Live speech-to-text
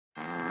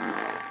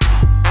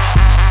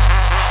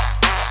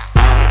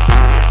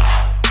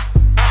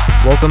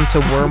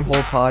Welcome to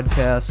Wormhole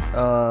Podcast,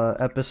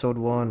 episode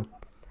 1.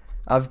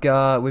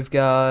 We've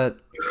got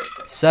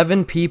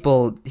 7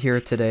 people here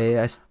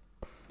today.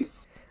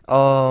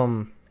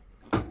 So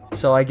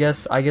I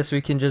guess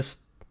we can just,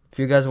 if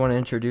you guys want to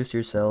introduce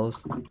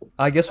yourselves,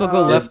 I guess we'll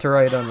go left to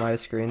right on my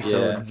screen.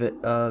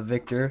 So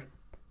Victor.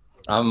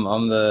 I'm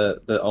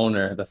the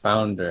owner, the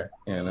founder,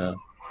 you know,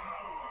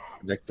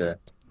 Victor.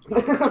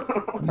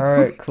 All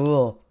right,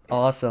 cool,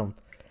 awesome.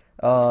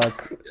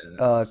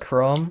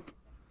 Crumb.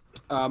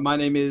 My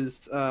name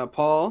is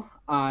Paul.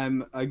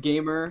 I'm a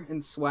gamer in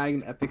swag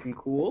and epic and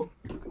cool.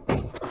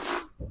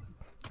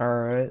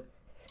 Alright.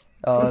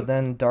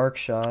 Then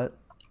DarkShot.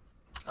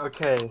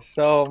 Okay,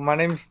 so my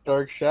name's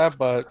DarkShot,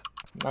 but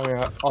I mean,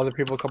 other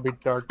people call me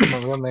Dark. My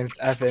real name's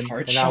Evan,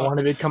 and I want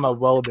to become a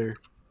welder.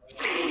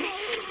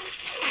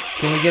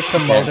 Can we get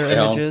some welder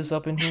images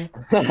up in here?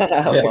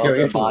 Yeah, can we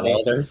get some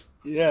welders?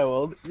 Yeah,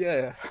 well,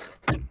 yeah.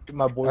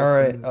 My boy.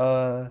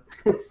 Alright,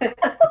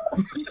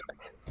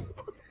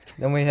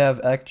 then we have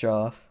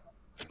Ekjof.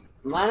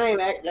 My name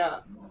is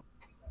Ekjof.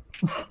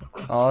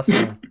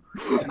 Awesome.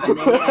 My name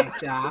is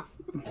Ekjof.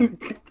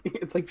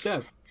 It's like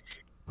Jeff.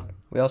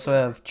 We also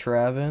have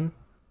Travin.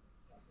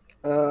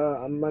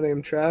 My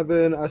name's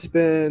Travin. I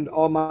spend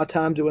all my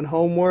time doing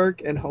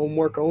homework and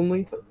homework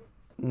only.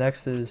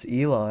 Next is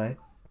Eli.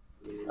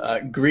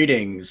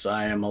 Greetings,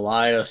 I am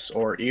Elias,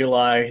 or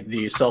Eli,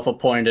 the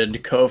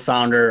self-appointed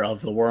co-founder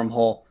of the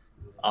Wormhole.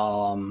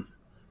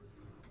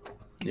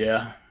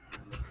 Yeah.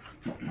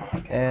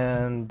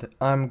 And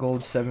I'm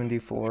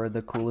Gold74,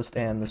 the coolest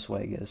and the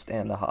swaggiest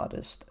and the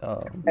hottest.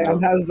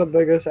 And has the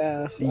biggest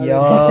ass.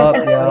 Yup.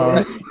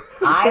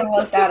 I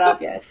looked that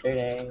up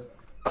yesterday.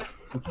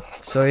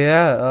 So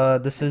yeah,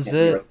 this is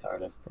it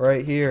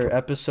right here,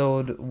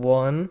 episode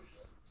 1.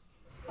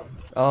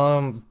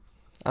 I'm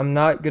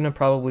not gonna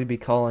probably be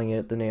calling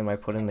it the name I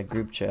put in the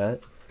group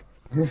chat,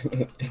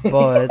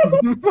 but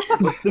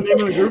What's the name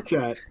of the group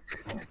chat?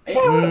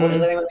 Yeah, what is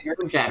the name of the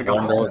group chat? I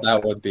wonder what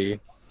that would be.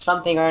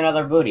 Something or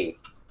another booty.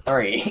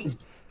 3.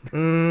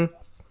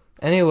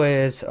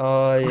 anyways,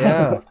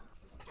 yeah.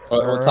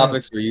 What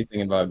topics were you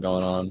thinking about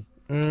going on?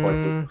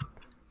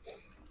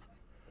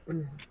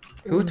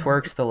 Who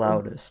twerks the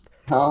loudest?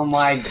 Oh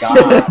my god.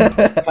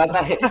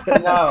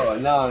 No,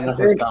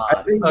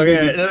 God.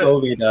 Okay,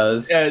 Kobe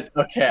does. yeah,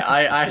 okay.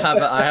 I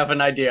have an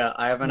idea.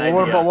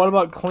 But what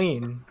about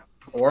clean?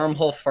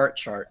 Wormhole fart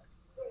chart.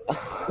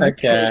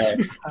 Okay.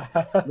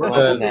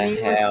 What the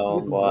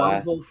hell,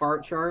 boy? Wormhole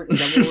fart chart.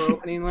 Is that what we're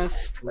opening with?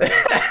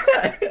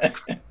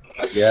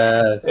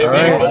 Yes. If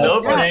Alright. you have an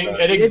opening,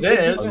 it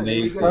exists.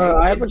 Amazing.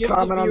 I have a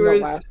comment on the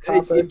last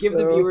topic. Give the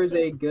though. viewers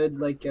a good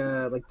like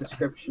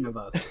description of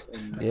us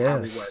and how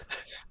we work.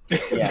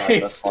 Yeah,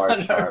 the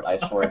fart chart, I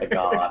swear to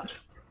God.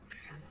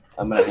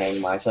 I'm gonna hang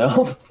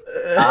myself.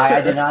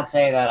 I did not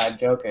say that, I'm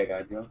joking.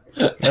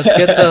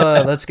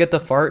 Let's get the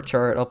fart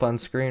chart up on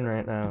screen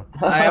right now.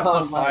 I have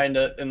to find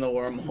it in the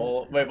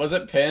Wormhole. Wait, was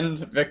it pinned?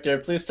 Victor,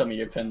 please tell me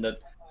you pinned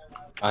it.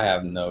 I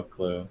have no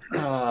clue.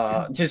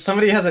 Did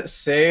somebody has it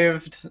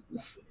saved?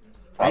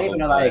 I didn't even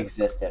know that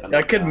existed.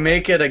 I could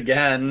make it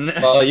again.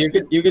 Well, you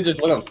could just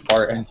look up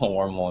fart in the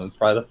Wormhole. It's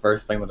probably the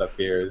first thing that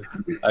appears.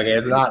 Okay,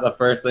 it's not the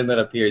first thing that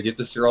appears. You have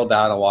to scroll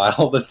down a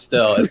while, but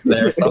still, it's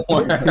there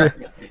somewhere.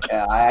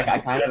 Yeah, I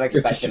kind of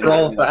expected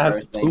Scroll that to be the fast.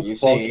 first thing you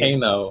see.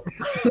 Volcano.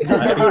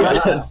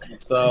 I guess.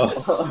 So.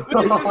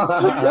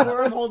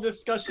 Wormhole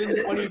discussion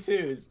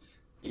 22s.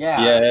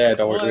 Yeah.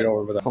 Don't worry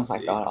about that. Oh my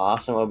god,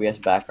 awesome OBS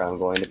background I'm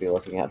going to be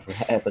looking at for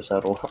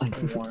episode 1.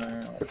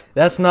 Wow.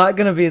 That's not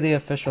gonna be the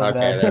official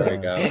Okay, there we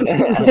background.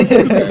 go.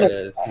 There it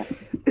is.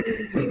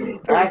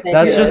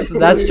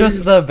 That's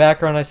just the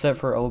background I set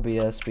for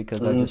OBS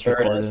because I just Sure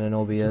it recorded is. in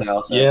OBS.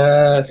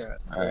 Yes. Okay.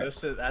 Alright.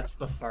 That's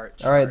the fart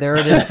chart. All right, there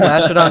it is.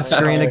 Flash it on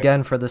screen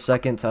again for the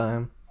second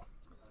time.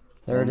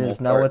 There it is.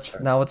 Now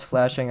it's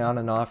flashing on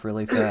and off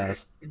really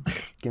fast.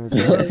 Give me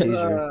some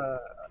seizure.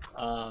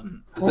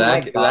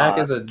 Zach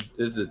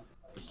is a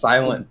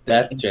silent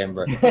death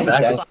chamber.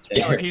 Zach's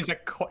scared. He's a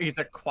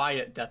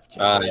quiet death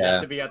chamber. You yeah.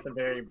 have to be at the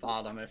very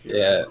bottom if you're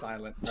a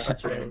silent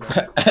death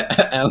chamber.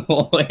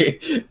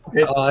 Emily.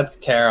 Oh, that's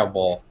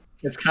terrible.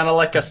 It's kind of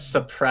like a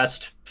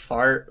suppressed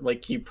fart.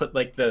 Like you put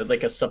like a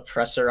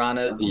suppressor on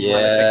it. Yeah.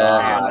 Like a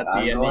fan at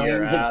I'm the end of your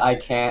going to- ass. I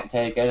can't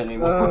take it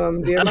anymore.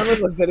 Do you remember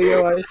the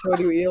video I showed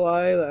you,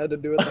 Eli, that had to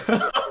do with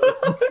the...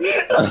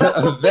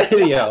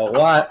 Video.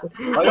 What?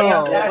 Oh,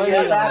 yeah, you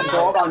have to have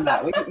gold on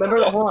that.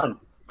 Remember, hold on.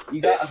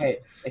 You guys, okay,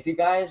 if you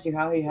guys, you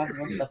have to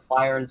look at the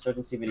Fire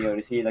Insurgency video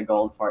to see the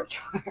gold fart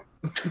chart.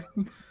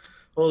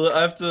 Well,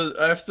 I have to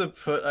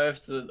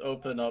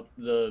open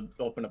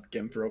up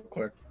GIMP real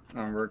quick.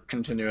 We're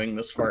continuing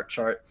this fart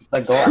chart.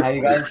 The gold, how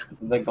you guys,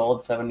 the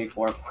gold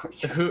 74 fart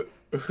chart.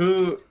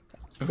 Who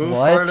What?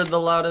 farted the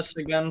loudest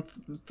again?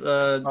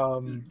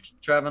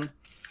 Trevin?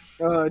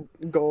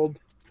 Gold.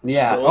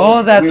 Yeah.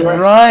 Oh, that's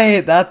right.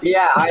 That's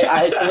Yeah,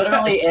 it's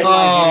literally in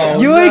Oh, my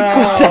you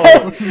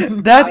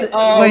no. That's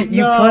wait.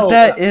 You no. put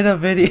that in a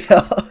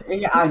video.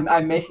 Yeah,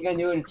 I'm making a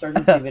new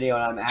insurgency video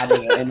and I'm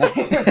adding it in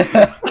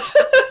there.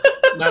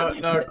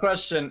 No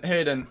question,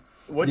 Hayden.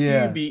 What do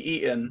you be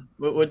eating?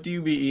 What do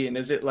you be eating?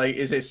 Is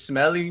it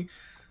smelly?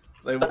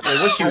 Like what should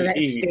Does you it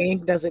eat?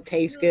 stink? Does it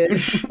taste good?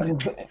 Is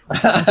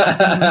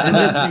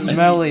it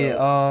smelly?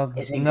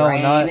 Is it No,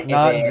 grain? not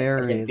Is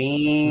very. it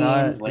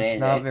beans? It's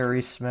not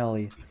very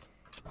smelly.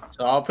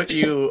 So I'll put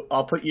you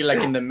like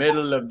in the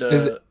middle of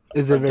the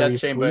Is it very death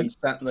chamber and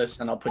sweet?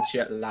 scentless, and I'll put you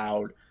at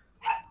loud.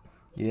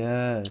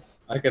 Yes.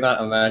 I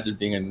cannot imagine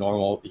being a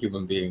normal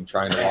human being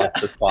trying to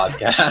watch this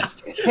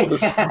podcast.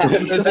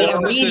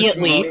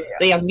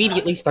 They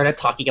immediately started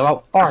talking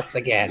about farts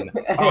again.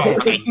 Oh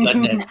my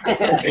goodness.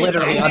 It's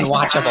literally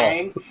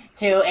unwatchable.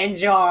 To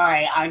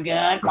enjoy a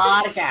good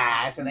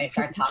podcast, and they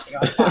start talking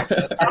about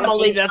farts. I'm gonna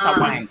leave this a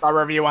time. 1-star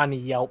review on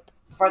Yelp.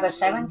 For the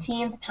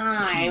 17th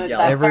time, the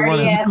Everyone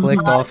has 30th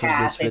clicked off of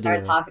podcast, this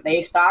video.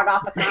 They start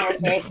off the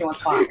conversation with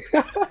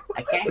farts.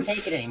 I can't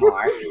take it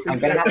anymore. I'm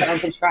gonna have to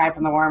unsubscribe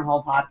from the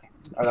Wormhole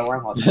podcast or the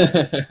Wormhole show.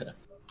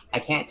 I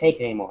can't take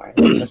it anymore.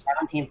 It's the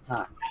 17th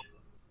time.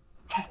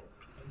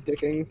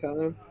 Dicking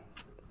time.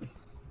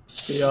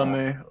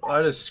 Yummy.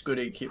 Why does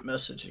Scooty keep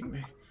messaging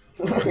me?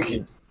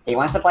 He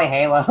wants to play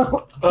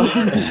Halo.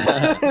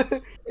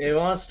 He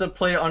wants to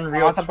play I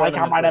Unreal want to play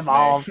Tournament Combat with me.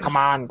 Evolve. Come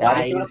on, Why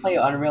does he want guys. to play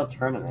Unreal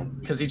Tournament?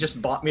 Because he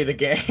just bought me the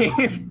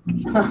game.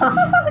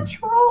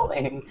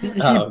 Trolling.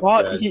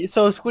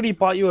 So Squiddy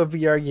bought you a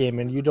VR game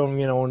and you don't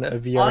even own a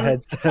VR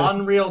headset.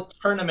 Unreal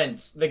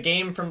Tournament, the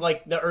game from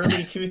like the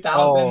early 2000s.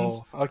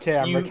 Oh, okay,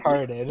 I'm You-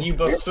 retarded. You You're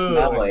buffoon.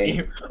 smelly.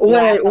 You-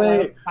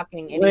 Wait.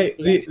 Fucking Wait,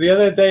 idiot. the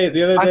other day,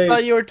 I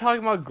thought you were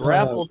talking about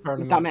grapple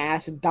tournament.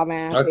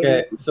 Dumbass.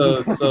 Okay,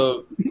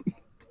 so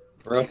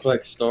real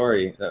quick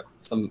story that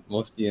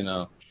most of you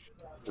know.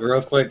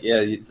 Real quick,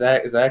 yeah.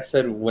 Zach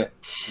said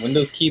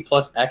Windows key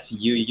plus X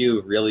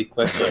UU really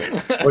quickly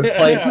would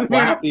play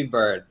Flappy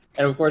Bird,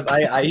 and of course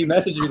he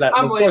messaged me that.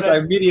 And of course, I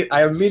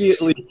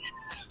immediately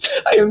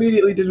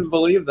didn't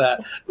believe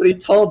that, but he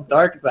told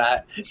Dark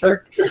that.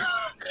 Dark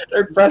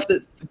pressed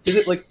it, did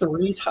it like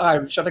 3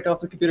 times, shut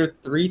off the computer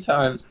 3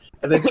 times,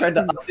 and then tried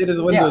to update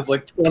his Windows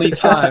like 20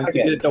 times to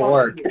get it to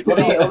work. Let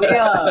me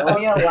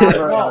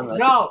elaborate on this.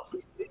 No.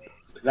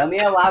 Let me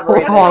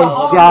elaborate.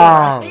 Oh,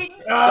 God. So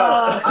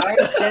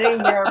I'm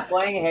sitting here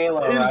playing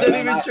Halo. He's right? not And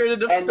even trying to and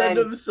defend then-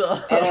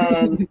 himself.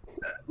 And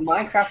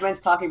Minecraft man's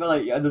talking about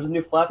like there's a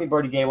new Flappy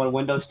Bird game on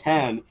Windows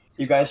 10.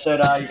 You guys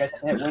should hit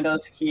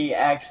Windows key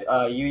X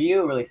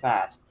UU really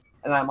fast.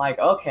 And I'm like,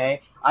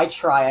 okay. I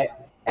try it,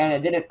 and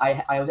it didn't.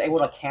 I was able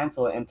to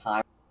cancel it in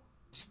time.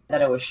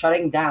 That it was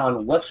shutting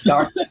down with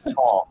Dark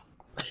call.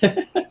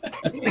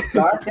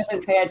 Dark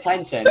doesn't pay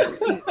attention.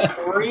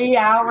 3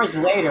 hours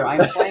later,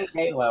 I'm playing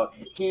Halo.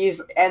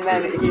 And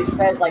then he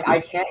says like, I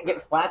can't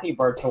get Flappy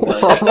Bird to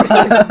work. And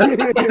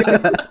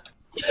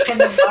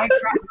the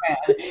Minecraft man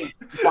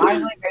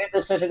finally made a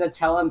decision to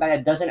tell him that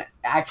it doesn't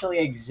actually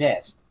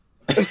exist.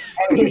 And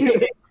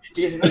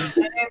he's been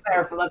sitting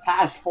there for the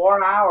past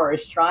 4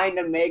 hours trying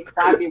to make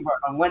Flappy Bird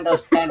on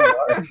Windows 10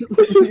 work.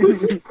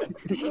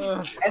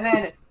 And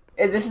then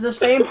this is the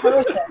same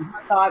person who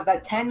thought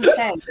that 10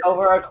 cents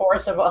over a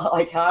course of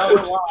like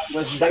however long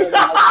was better than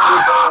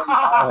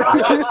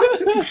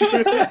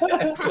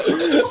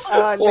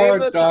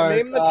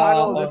Name the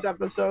title of this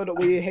episode.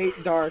 We hate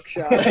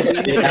DarkShot.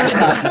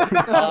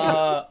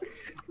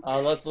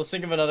 Let's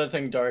think of another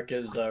thing Dark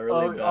is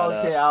really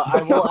bad Okay, at.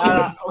 I will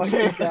add.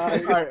 Okay,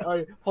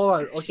 alright, hold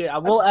on. Okay, I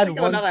will add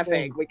one Another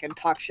thing. thing we can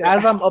talk shit.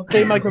 As I'm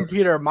updating my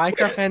computer,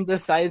 Minecraft fan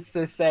decides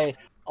to say,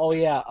 "Oh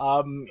yeah,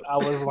 I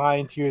was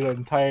lying to you the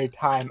entire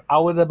time. I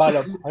was about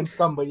to punch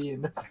somebody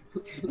in the."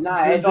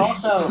 Nah, it's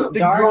also The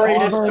Dark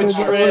greatest also-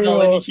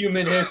 betrayal in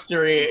human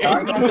history.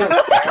 Dark also-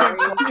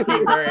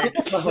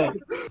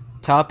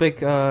 Topic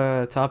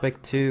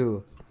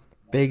 2.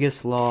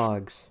 Biggest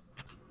logs.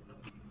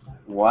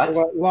 What?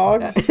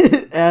 Logs?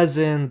 As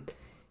in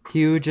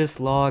hugest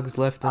logs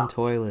left in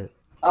toilet.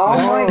 Oh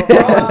my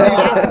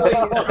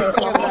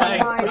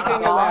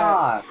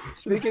god!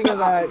 Speaking of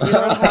that, you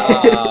know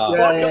how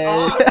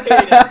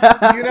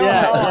you know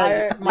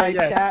how my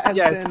chat has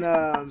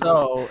been.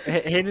 So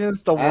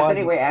Hayden's the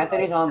Anthony, one. wait,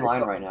 Anthony's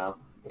online right now.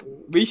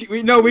 We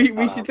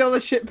should tell the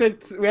shit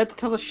pick. We have to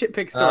tell the shit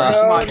pick story.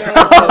 No, Come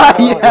on.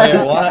 Wait,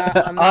 what?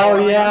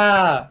 Oh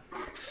yeah,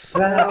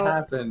 that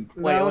happened.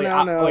 Wait, I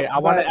want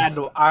to add.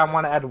 I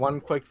want to add one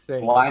quick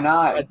thing. Why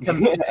not?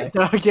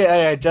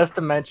 Okay, just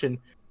to mention,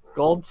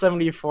 Gold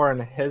 74 in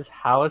his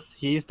house,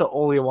 he's the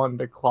only one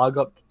to clog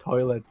up the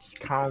toilets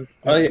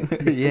constantly. Oh,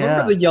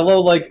 yeah. Remember the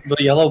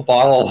yellow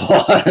bottle of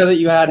water that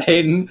you had,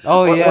 Hayden?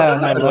 Oh What yeah,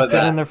 and I happened with left it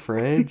that? in the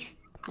fridge.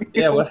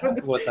 Yeah, what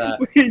happened with that?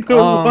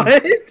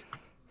 What?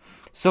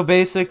 So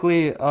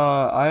basically,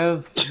 I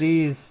have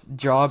these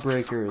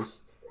jawbreakers.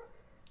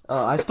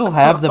 I still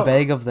have the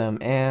bag of them,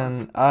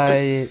 and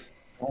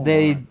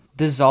they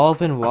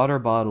dissolve in water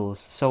bottles.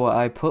 So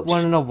I put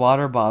one in a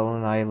water bottle,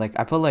 and I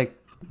put like,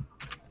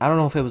 I don't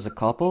know if it was a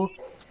couple,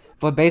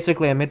 but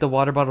basically I made the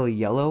water bottle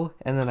yellow,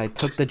 and then I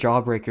took the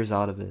jawbreakers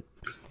out of it.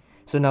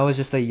 So now it's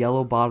just a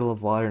yellow bottle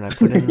of water, and I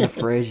put it in the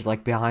fridge,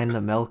 like behind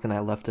the milk, and I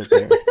left it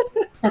there.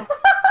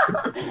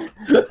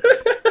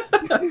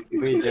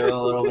 We do a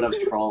little bit of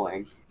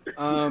trolling.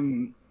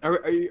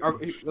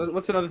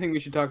 What's another thing we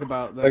should talk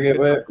about? that we Okay,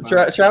 could wait. talk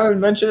about? Travis,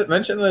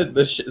 mention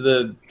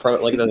the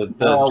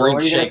what drink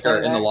were you gonna shaker say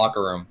in the there?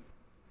 locker room.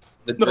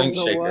 The You drink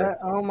know shaker. what?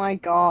 Oh my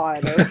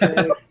god.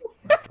 Okay.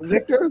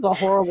 Victor is a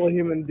horrible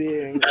human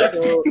being.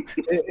 So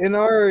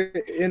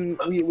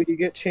we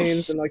get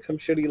changed in like some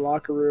shitty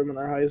locker room in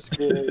our high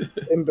school,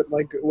 but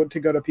like went to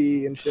go to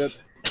PE and shit.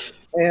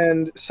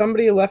 And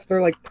somebody left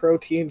their like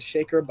protein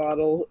shaker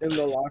bottle in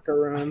the locker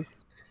room.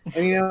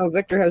 And you know,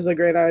 Victor has the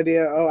great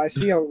idea. Oh, I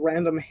see a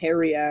random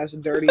hairy ass,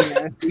 dirty,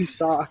 nasty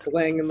sock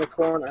laying in the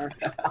corner.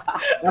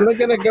 I'm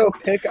gonna go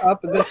pick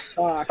up this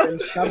sock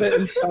and shove it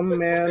in some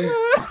man's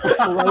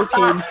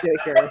protein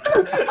shaker.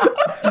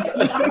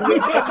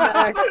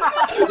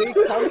 We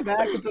come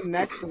back the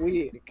next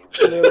week.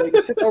 Like,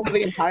 sit over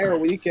the entire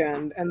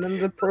weekend, and then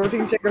the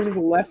protein shaker is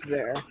left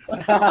there.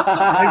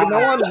 Like, no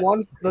one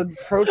wants the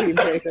protein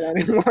shaker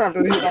anymore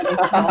after these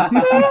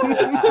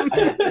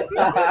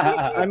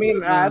I mean,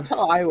 that's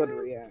how I would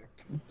react.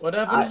 What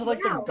happened to like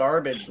the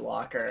garbage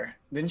locker?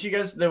 Didn't you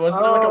guys? There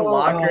wasn't there like a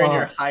locker in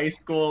your high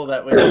school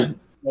that was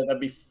that'd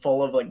be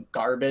full of like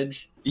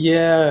garbage?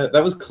 Yeah,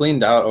 that was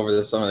cleaned out over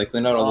the summer. They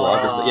cleaned out all the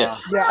lockers. But yeah,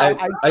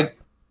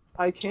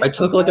 I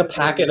took like a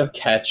packet of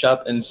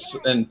ketchup and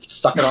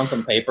stuck it on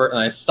some paper, and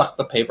I stuck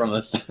the paper on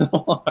the side of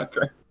the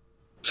locker.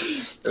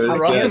 It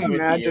was I can't good.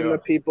 imagine the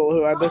people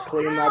who had to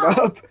clean that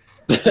up.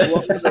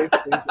 What were they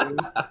thinking?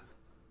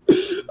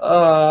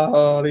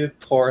 Oh, these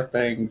poor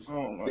things.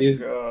 Oh my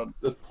god.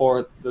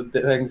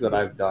 The things that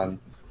I've done.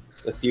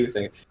 The few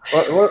things.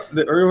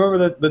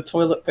 Remember the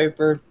toilet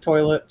paper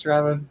toilet,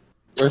 Travis?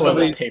 Where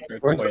Toilet paper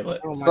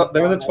toilet.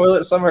 There was a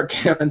toilet summer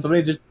camp, and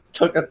somebody just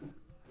took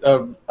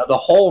the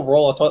whole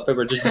roll of toilet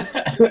paper,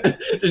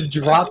 just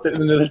dropped it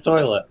into the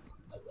toilet.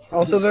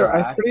 Also,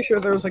 I'm pretty sure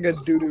there was like a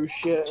doo-doo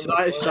shit. Should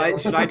I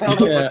tell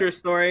the butcher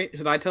story?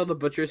 Should I tell the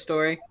butcher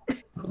story?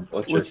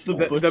 What's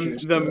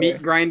the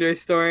meat grinder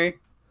story?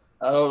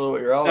 I don't know what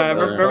you're all about.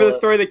 Remember the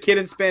story of the kid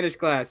in Spanish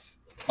class?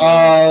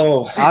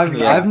 Oh,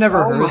 I've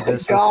never heard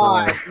this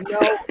before. No.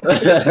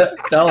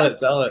 Tell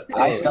it.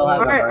 I still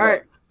haven't heard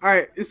it. All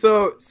right.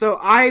 So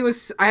I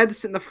had to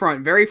sit in the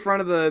front, very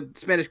front of the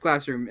Spanish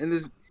classroom, and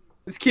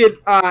this kid,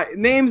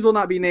 names will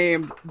not be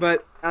named,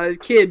 but a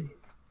kid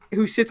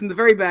who sits in the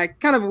very back,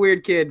 kind of a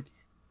weird kid.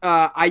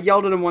 I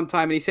yelled at him one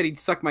time, and he said he'd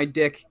suck my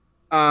dick.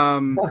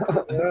 And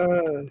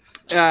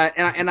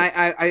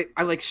I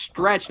like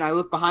stretch, and I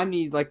look behind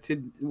me like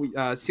to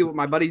see what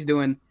my buddy's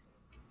doing,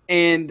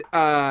 and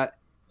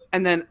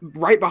then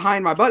right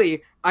behind my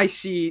buddy, I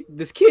see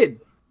this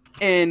kid.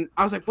 And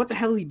I was like, what the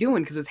hell is he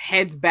doing? Because his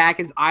head's back,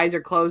 his eyes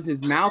are closed,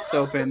 his mouth's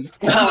open.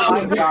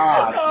 Oh my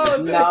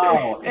god.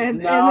 No. And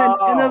then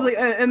I was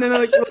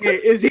like, okay,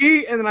 is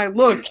he? And then I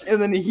look,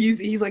 and then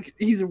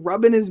he's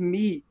rubbing his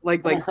meat,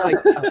 like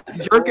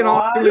jerking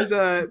off to his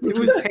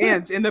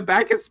pants in the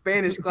back of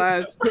Spanish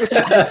class.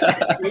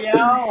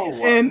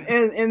 Yo. And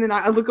then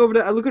I look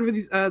over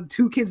these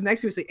two kids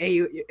next to me and say,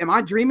 hey, am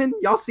I dreaming?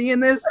 Y'all seeing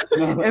this?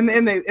 and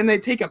they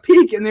take a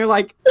peek, and they're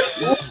like,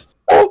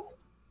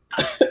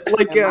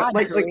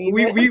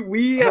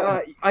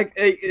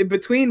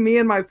 between me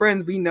and my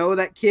friends, we know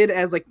that kid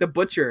as like the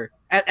butcher,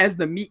 as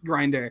the meat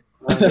grinder,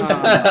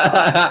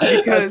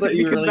 because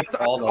that's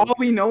all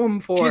we know him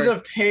for. He's a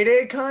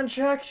payday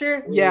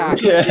contractor. Yeah,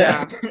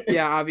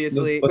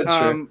 obviously.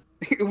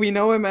 We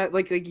know him at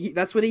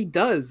that's what he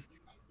does.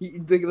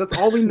 That's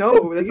all we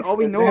know. That's all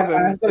we know of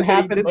him.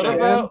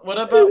 What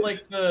about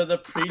like the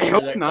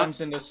preacher that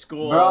comes into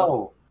school?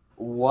 Bro.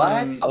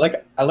 What? I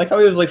like how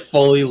he was like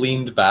fully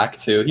leaned back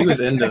too. He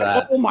was into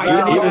that. Oh my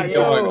god!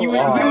 He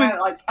was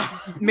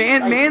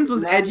Mans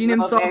was edging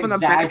himself in the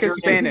back of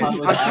Spanish.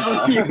 I'm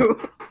telling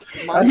you,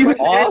 he was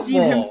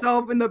edging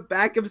himself in the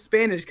back of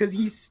Spanish because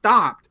he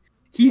stopped.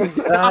 He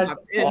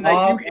stopped, and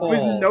it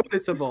was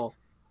noticeable.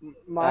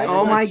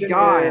 Oh my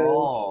god!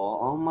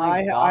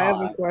 I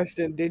have a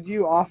question. Did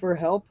you offer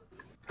help?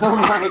 Oh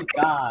my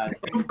god!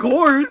 Of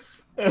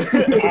course.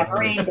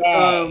 Every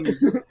day.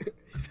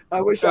 I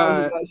wish I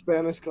was in that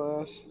Spanish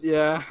class.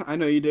 Yeah, I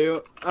know you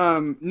do.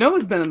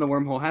 Noah's been in the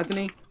wormhole, hasn't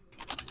he?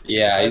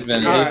 Yeah, he's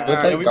been.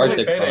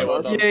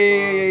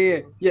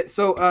 Yeah.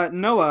 So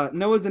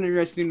Noah's an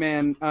interesting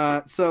man.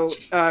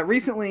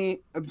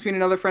 Recently, between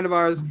another friend of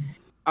ours,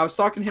 I was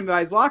talking to him about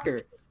his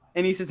locker,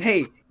 and he says,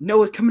 "Hey,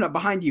 Noah's coming up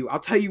behind you. I'll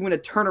tell you when to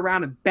turn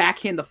around and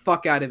backhand the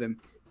fuck out of him,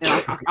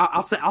 and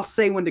I'll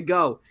say when to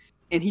go."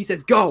 And he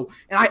says, "Go!"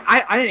 And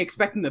I didn't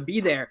expect him to be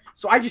there,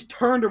 so I just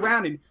turned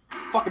around and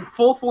fucking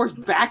full force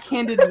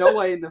backhanded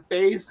Noah in the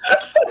face.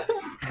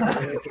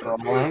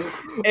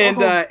 And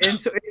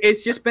so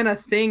it's just been a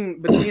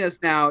thing between us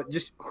now,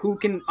 just who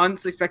can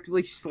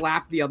unsuspectingly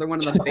slap the other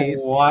one in the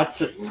face. What?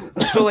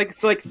 So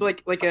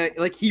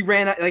he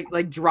ran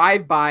like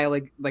drive by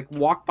like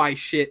walk by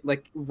shit,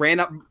 like ran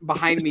up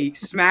behind me,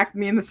 smacked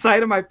me in the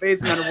side of my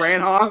face, and then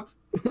ran off.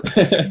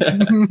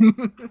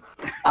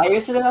 I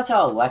used to do that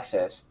to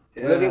Alexis.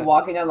 We would be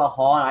walking down the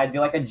hall, and I'd do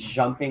like a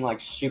jumping like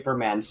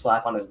Superman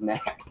slap on his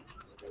neck.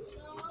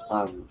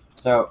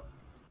 So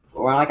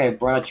we're on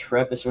a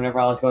trip. This is whenever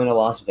I was going to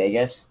Las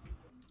Vegas,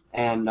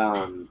 and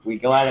we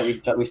go at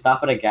it. We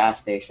stop at a gas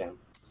station,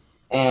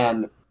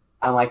 and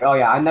I'm like, oh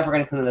yeah, I'm never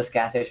gonna come to this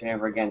gas station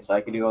ever again, so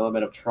I could do a little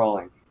bit of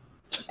trolling.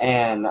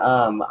 And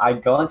I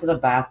go into the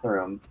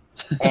bathroom,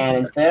 and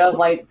instead of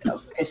like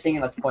pissing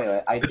in the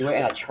toilet, I do it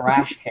in a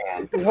trash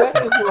can. What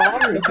is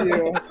wrong with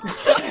you?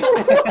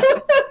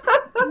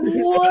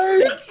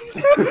 What?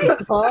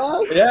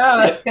 Huh?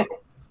 Yeah,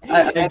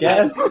 I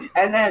guess.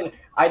 And then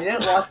I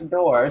didn't lock the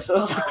door,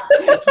 so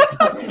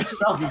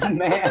some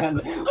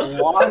man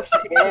walks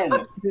in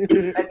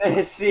and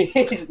then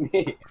sees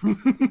me doing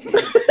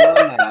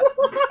that.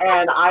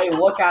 And I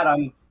look at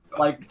him,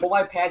 like, pull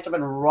my pants up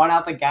and run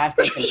out the gas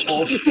station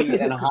full speed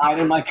and hide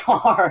in my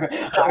car.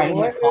 What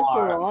is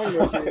wrong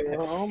with you?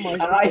 Oh my And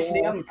god. I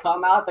see him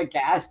come out the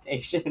gas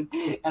station,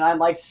 and I'm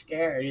like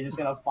scared. He's just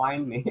gonna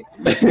find me.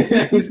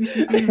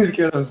 He's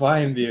gonna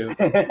find you.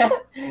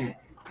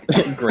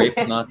 Grape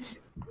nuts.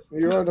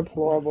 You are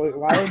deplorable.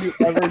 Why would you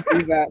ever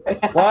do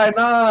that? Why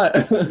not?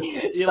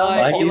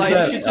 Eli,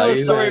 you should tell a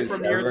story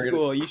from your Ever-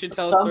 school. You should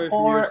tell a Some story from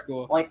your poor,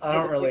 school. like, I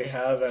don't really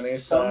have any.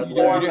 Some Sadly.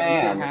 poor You don't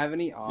man. have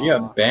any? You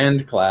got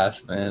band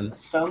class, man.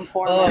 Some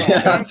poor Oh, man.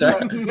 That's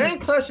right.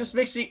 band class just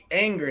makes me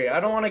angry. I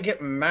don't want to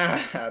get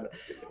mad.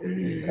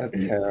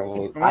 That's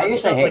terrible. I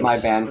used to hate my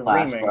band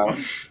class, screaming. bro.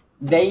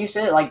 They used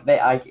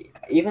to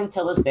even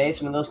till this day,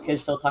 some of those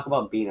kids still talk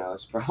about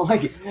Beanos, bro.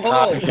 Like,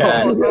 Oh, Okay.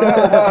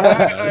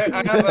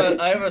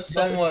 I have a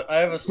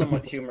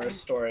somewhat humorous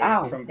story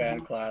Ow. from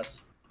band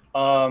class.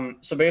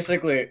 So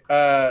basically,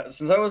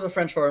 since I was a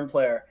French horn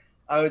player,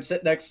 I would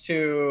sit next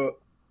to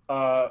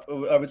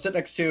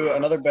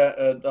another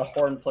a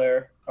horn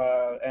player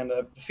and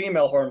a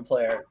female horn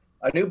player.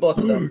 I knew both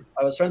of them.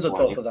 I was friends with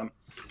both of them.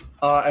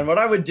 And what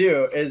I would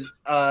do is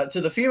to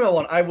the female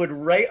one, I would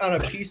write on a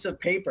piece of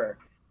paper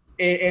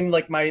in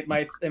like my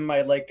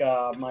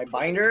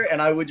binder,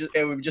 and it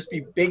would just be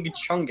Big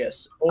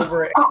Chungus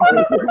over it.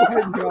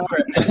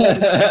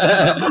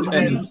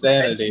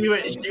 Insanity.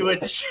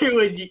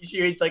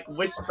 She would like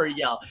whisper,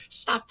 yell,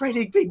 "Stop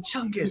writing Big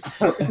Chungus!"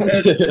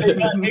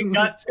 it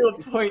got to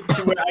a point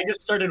to where I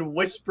just started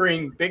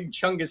whispering Big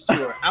Chungus to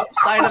her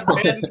outside of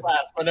band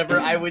class. Whenever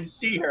I would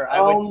see her,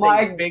 I would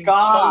say Big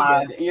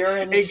Chungus. You're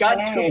insane. It got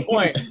to a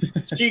point.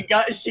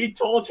 She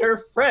told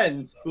her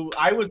friends, who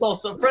I was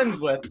also friends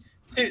with,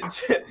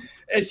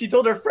 and she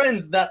told her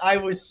friends that I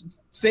was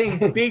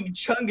saying Big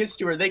Chungus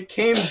to her. They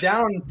came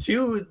down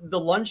to the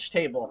lunch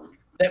table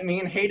that me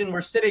and Hayden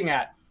were sitting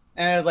at,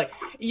 and I was like,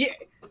 "Yeah,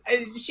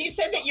 she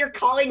said that you're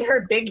calling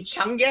her Big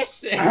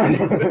Chungus."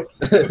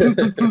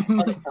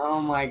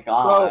 Oh my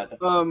god.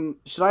 So,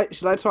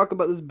 should I talk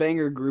about this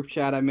banger group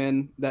chat I'm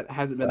in that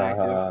hasn't been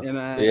active?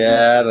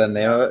 Yeah, the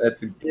name of it.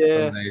 It's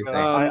Yeah. amazing.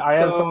 I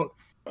have So, some.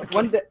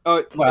 one day.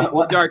 Oh,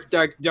 What? Dark.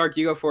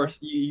 You go first.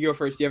 You go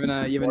first. You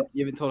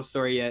haven't told a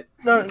story yet.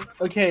 No,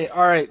 okay,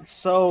 all right.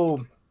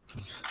 So,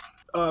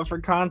 for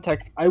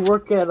context, I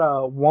work at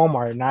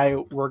Walmart, and I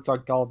work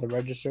like all the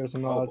registers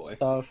and all Oh, that boy.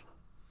 stuff.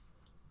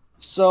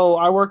 So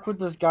I work with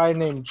this guy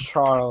named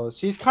Charles.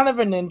 He's kind of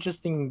an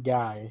interesting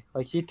guy.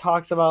 Like he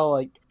talks about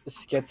like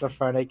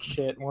schizophrenic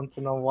shit once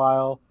in a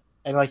while,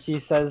 and like he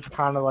says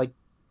kind of like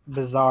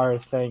bizarre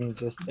things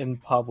just in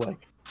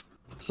public.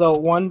 So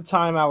one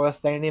time I was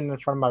standing in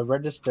front of my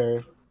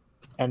register,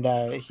 and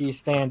he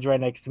stands right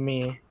next to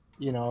me,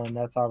 and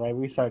that's all right.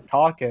 We start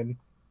talking,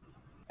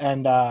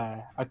 and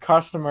a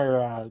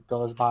customer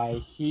goes by.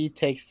 He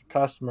takes the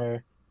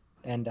customer,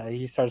 and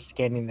he starts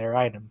scanning their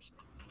items.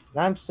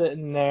 And I'm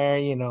sitting there,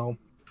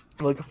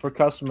 looking for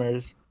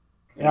customers,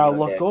 and I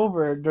look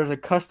over. There's a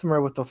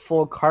customer with a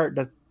full cart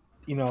that's,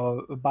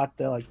 about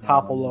to like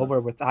topple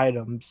over with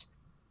items,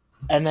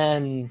 and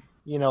then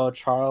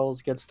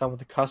Charles gets done with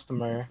the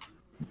customer.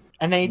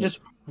 And then he just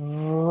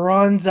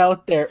runs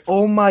out there.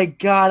 Oh my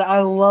god, I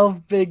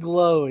love big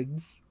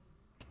loads.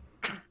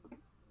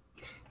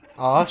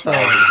 Awesome.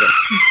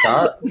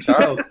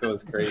 Charles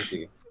goes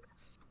crazy.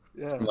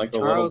 Yeah. Like a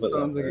Charles little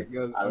sounds bit like it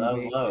goes. I love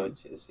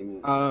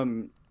amazing.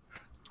 loads.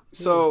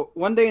 So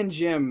one day in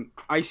gym,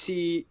 I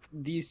see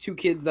these two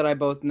kids that I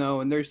both know,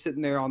 and they're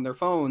sitting there on their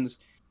phones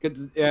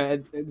because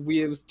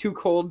it was too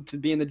cold to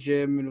be in the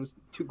gym, and it was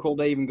too cold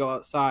to even go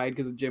outside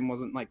because the gym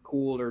wasn't like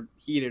cooled or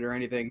heated or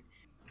anything.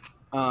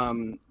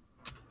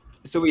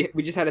 So we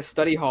just had a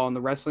study hall in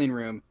the wrestling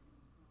room,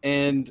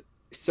 and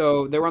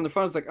so they were on the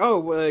phone. It's like,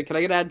 oh, can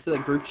I get added to the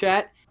group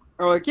chat?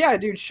 Or like, yeah,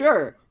 dude,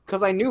 sure,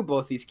 because I knew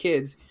both these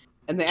kids,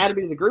 and they added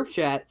me to the group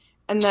chat.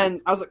 And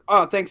then I was like,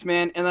 oh, thanks,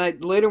 man. And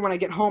then later when I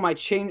get home, I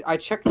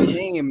check the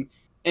name,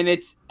 and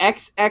it's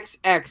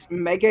XXX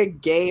Mega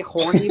Gay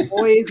Horny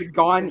Boys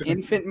Gone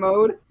Infant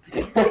Mode.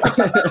 This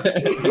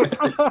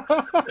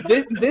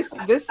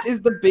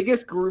is the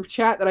biggest group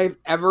chat that I've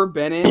ever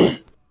been in,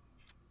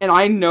 and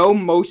I know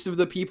most of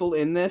the people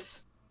in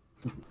this.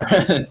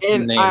 It's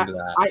And named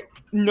that.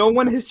 No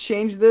one has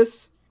changed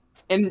this,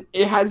 and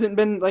it hasn't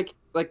been like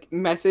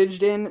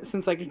messaged in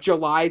since like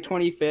July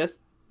 25th.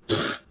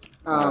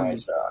 Alright,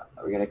 so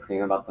Are we gonna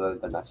cream about the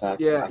nutsack?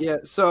 Yeah, yeah.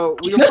 So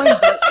we were playing.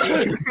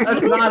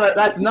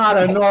 That's not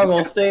a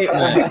normal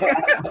statement.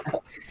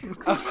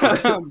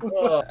 Um,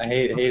 I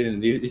hate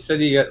Hayden. You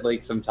said you got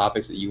like some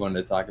topics that you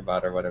wanted to talk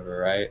about or whatever,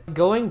 right?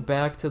 Going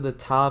back to the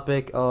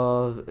topic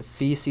of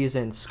feces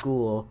in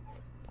school.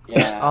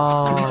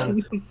 Yeah.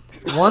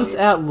 Once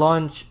at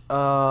lunch,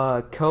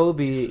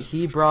 Kobe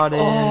he brought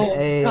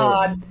in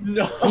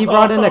he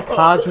brought in a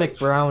cosmic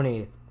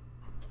brownie.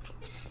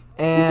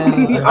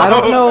 And I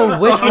don't know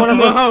which one of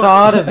us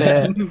thought of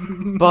it,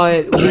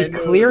 but we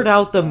cleared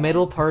out the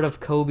middle part of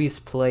Kobe's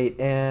plate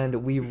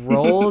and we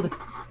rolled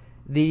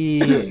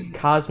the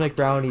cosmic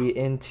brownie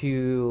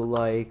into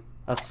like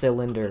a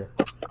cylinder.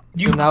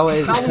 You So now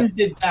it- pounded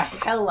the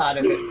hell out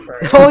of it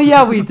first. Oh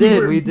yeah, we You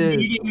did, were we did.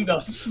 beating the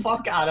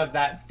fuck out of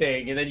that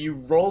thing, and then you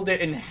rolled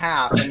it in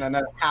half, and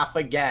then half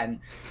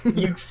again.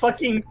 You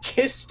fucking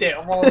kissed it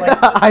while like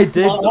I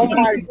did. while the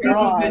my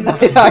girls and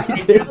God. I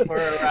teenagers did. were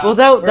around. Well,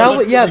 that Or was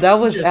let's yeah, go, that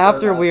was teenagers were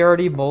after around. we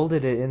already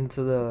molded it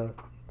into the.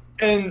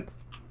 And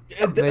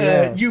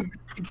yeah.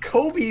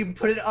 Kobe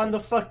put it on the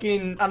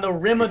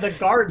rim of the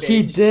garbage.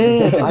 He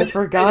did. I And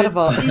forgot the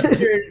about.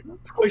 teacher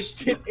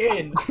pushed it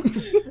in.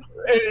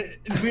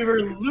 And we were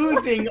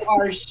losing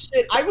our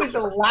shit. I was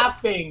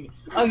laughing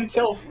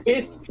until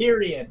 5th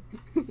period.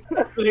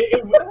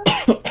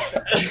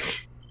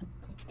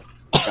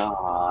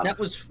 God. That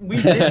was we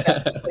did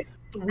that like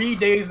 3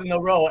 days in a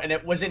row, and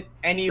it wasn't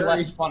any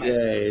less funny.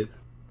 Days.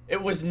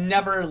 It was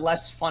never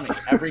less funny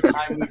every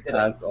time we did it.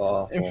 That's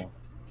awful.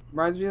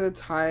 Reminds me of the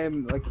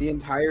time, like the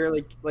entire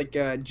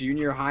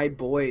junior high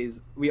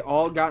boys, we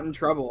all got in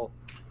trouble,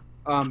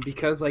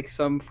 because like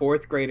some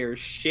 4th grader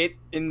shit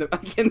in the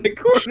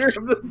corner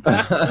of the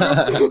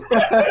bathroom.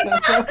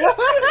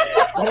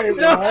 Wait,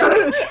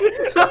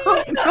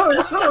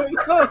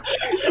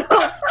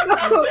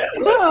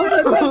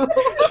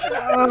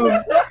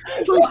 No,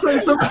 it's like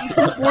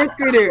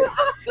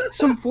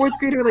some 4th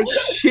grader like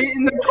shit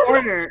in the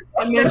corner,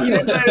 and then he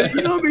decided,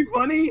 you know what'd be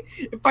funny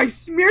if I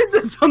smeared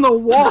this on the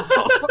wall.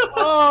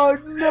 Oh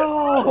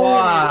no!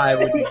 Why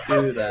would you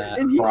do that?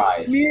 And he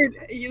Pride. smeared.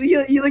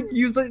 He like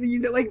used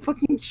it like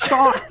fucking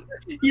chalk.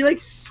 He like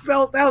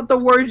spelt out the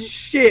word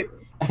shit.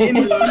 And,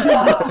 and then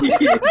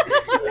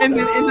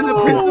the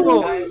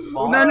principal.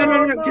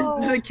 No,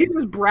 because the kid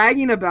was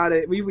bragging about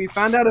it. We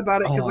found out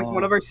about it because like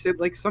one of our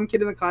some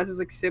kid in the class's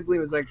like sibling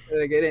was like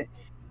get it,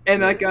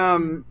 and like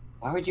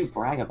Why would you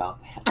brag about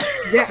that?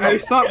 yeah, I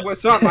thought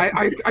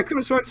I could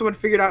have sworn someone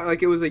figured out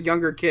like it was a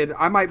younger kid.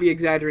 I might be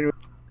exaggerating.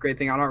 Great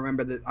thing. I don't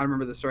remember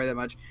the story that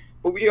much,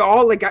 but we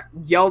all like got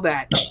yelled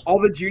at. All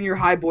the junior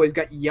high boys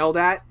got yelled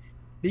at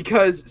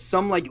because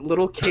some like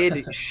little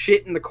kid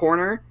shit in the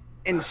corner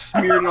and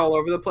smeared it all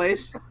over the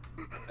place.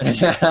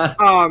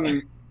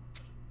 Because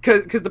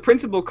the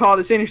principal called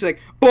us in and she's like,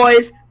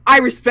 "Boys,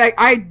 I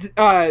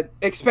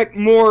expect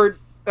more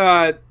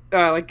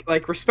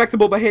like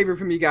respectable behavior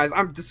from you guys.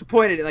 I'm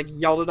disappointed." And like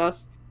yelled at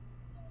us,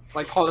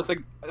 like called us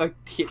like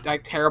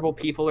terrible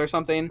people or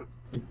something.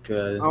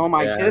 Good. Oh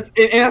my! Yeah.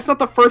 And that's not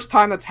the first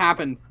time that's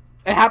happened.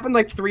 It happened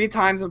like 3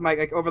 times of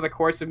over the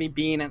course of me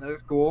being at the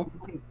school.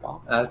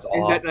 That's Is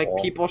awful. that like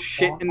people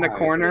shit in the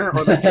corner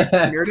or they just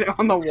smeared it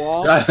on the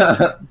wall?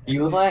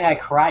 You look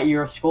like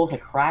your school's a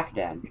crack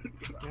den.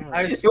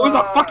 It was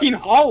a fucking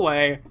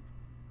hallway.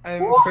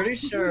 I'm pretty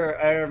sure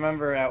I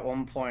remember at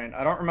one point.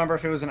 I don't remember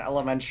if it was in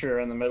elementary or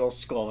in the middle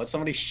school, but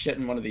somebody shit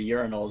in one of the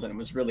urinals, and it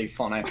was really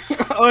funny.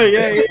 Oh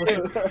yeah.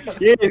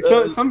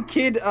 So some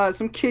kid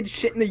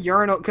shit in the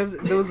urinal because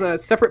there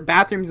was separate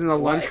bathrooms in the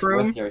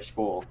lunchroom. With your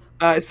school.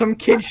 Some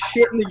kid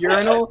shit in the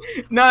urinal.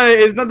 No,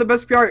 it's not the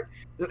best part.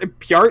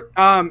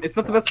 It's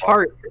not the best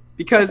part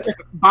because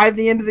by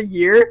the end of the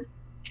year,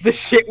 the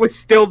shit was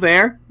still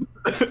there.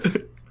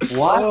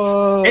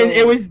 What? And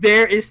it was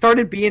there. It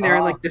started being there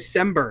in like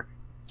December.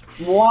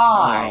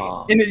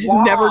 Why? And it just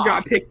never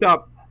got picked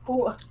up.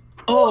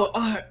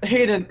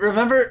 Hayden,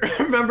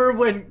 remember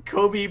when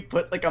Kobe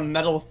put like a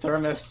metal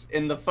thermos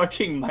in the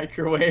fucking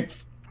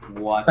microwave?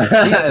 What?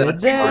 Did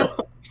that?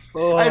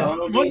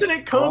 Wasn't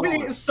it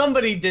Kobe?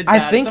 Somebody did that.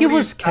 I think it Somebody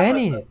was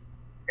Kenny.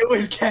 It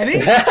was Kenny?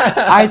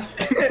 I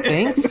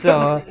think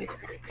so.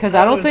 Because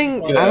I That don't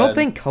was good.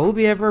 think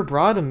Kobe ever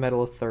brought a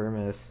metal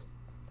thermos.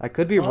 I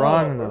could be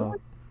wrong though.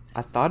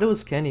 I thought it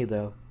was Kenny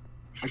though.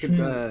 I could.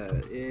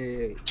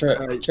 You Sure.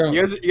 guys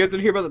want to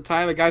hear about the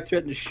time a guy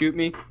threatened to shoot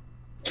me?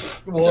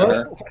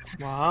 What?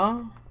 Huh?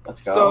 Let's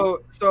go.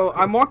 So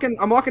I'm walking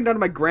down to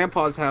my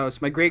grandpa's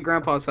house, my great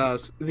grandpa's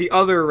house, the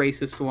other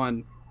racist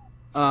one.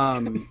 Yeah.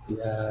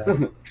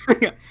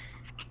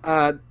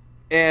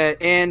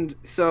 And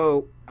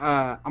so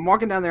I'm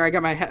walking down there. I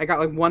got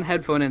like one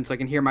headphone in so I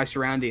can hear my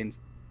surroundings.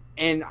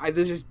 And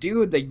there's this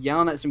dude like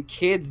yelling at some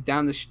kids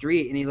down the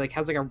street, and he like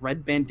has like a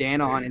red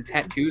bandana on and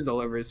tattoos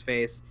all over his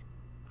face.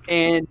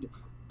 And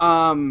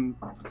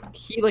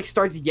he like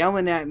starts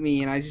yelling at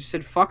me, and I just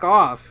said, "Fuck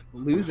off,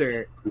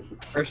 loser,"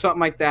 or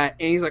something like that.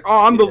 And he's like,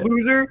 "Oh, I'm the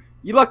loser.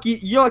 You lucky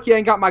I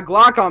ain't got my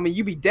Glock on me.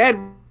 You be dead,"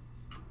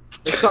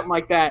 or something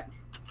like that.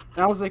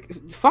 And I was like,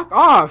 "Fuck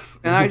off!"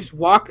 And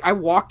I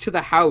walked to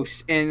the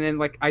house, and then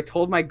like I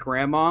told my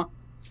grandma,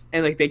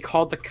 and like they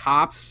called the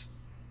cops.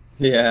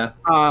 Yeah.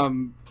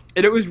 And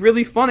it was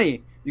really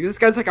funny because this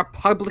guy's like a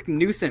public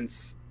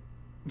nuisance.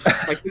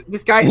 Like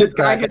this guy has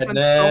done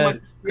so much.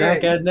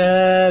 Crackhead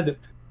Ned.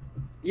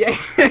 Yeah,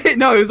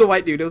 no, it was a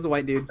white dude.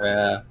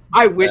 Yeah.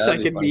 I wish I that'd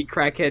be could funny. meet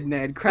Crackhead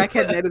Ned.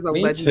 Crackhead Ned is a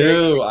Me legendary.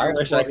 too. I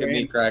wish I could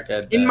meet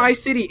Crackhead Ned. In my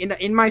city,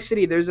 in my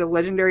city, there's a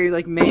legendary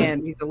like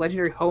man. He's a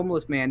legendary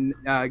homeless man.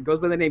 Goes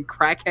by the name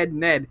Crackhead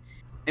Ned.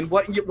 And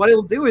what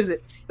he'll do is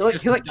he'll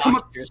come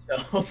up.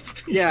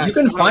 yourself. Yeah, You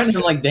can find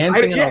him like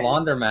dancing yeah. in a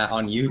laundromat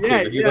on YouTube. Yeah,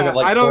 If you look at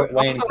like I don't. Fort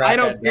Wayne Also, Crackhead I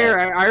don't Ned.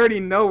 care. I already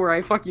know where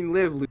I fucking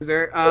live,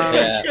 loser.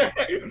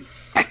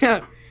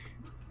 Yeah.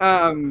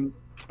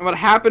 What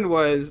happened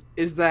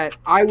is that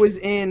I was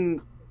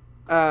in.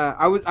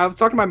 I was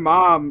talking to my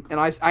mom, and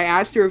I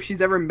asked her if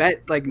she's ever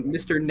met like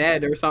Mr.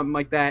 Ned or something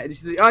like that, and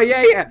she said, "Oh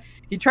yeah.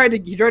 He tried to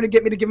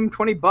get me to give him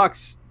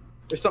 $20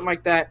 or something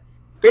like that."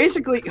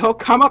 Basically, he'll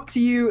come up to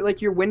you like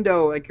your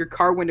window, like your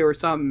car window or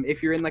something,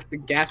 if you're in like the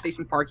gas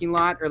station parking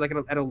lot or like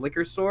at a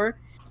liquor store,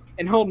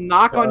 and he'll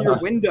knock on your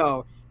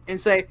window and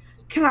say,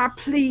 "Can I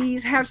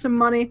please have some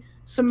money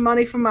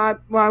for my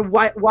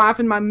wife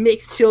and my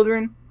mixed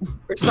children,"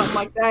 or something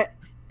like that.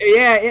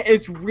 Yeah,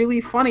 it's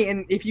really funny.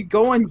 And if you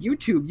go on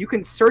YouTube, you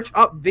can search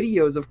up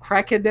videos of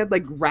Crackhead Ned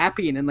like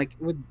rapping and like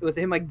with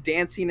him like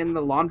dancing in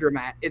the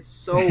laundromat. It's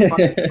so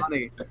fucking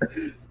funny,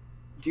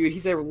 dude.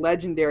 He's a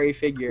legendary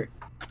figure.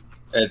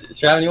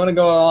 Travis, you want to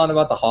go on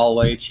about the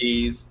hallway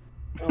cheese?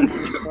 Oh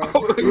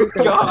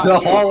my God. The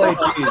hallway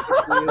cheese.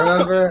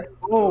 Remember?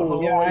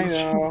 Oh, yeah, I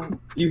know.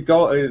 You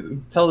go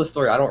tell the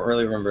story. I don't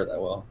really remember it that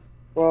well.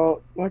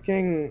 Well,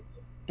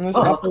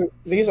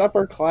 these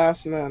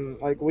upperclassmen,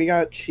 like, we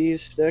got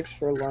cheese sticks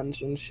for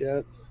lunch and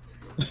shit.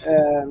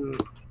 And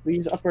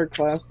these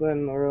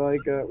upperclassmen were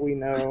like, we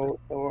know,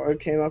 or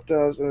came up to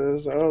us and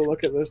was, "Oh,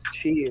 look at this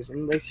cheese."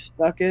 And they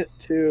stuck it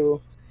to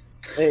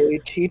a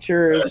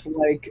teacher's,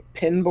 like,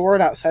 pin board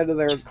outside of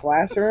their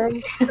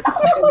classroom. And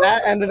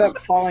that ended up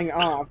falling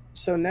off.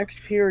 So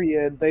next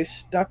period, they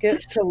stuck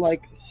it to,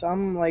 like,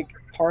 some, like,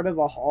 part of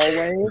the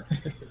hallway.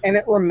 And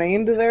it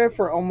remained there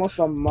for almost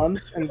a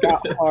month and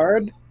got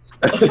hard.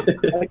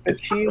 Like the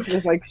cheese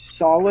was like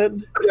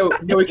solid. Yeah,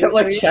 we kept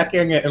like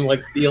checking it and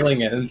like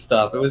feeling it and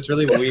stuff. It was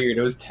really weird.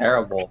 It was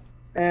terrible.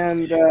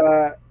 And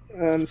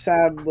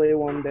sadly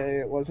one day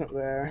it wasn't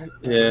there.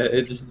 Yeah,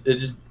 it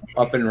just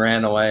up and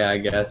ran away. I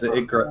guess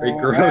it grew I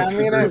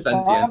mean, it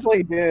sentient.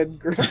 probably did.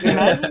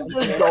 Imagine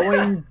just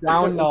going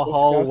down the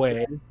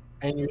hallway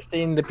and you're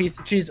seeing the piece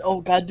of cheese.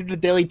 Oh, gotta do the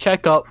daily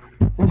checkup.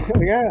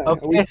 Yeah,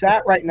 Okay. we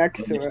sat right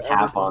next to Just it.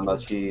 tap on the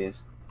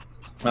cheese.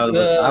 I was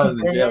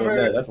in jail with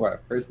that. That's where I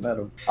first met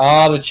him.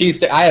 Oh, the cheese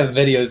stick. I have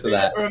videos of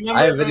that.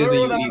 I have videos of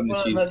you eating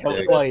the cheese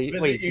stick. Wait,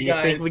 do you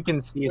think we can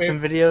see some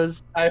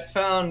videos? I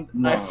found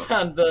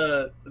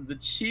the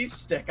cheese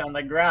stick on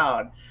the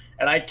ground,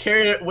 and I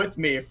carried it with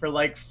me for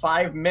like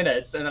 5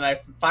 minutes, and then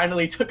I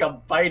finally took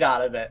a bite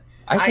out of it.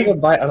 I took a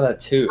bite out of that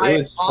too. It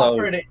was I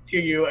offered it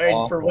to you, and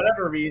awful. for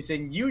whatever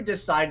reason, you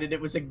decided it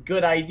was a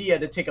good idea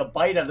to take a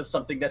bite out of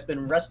something that's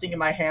been resting in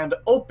my hand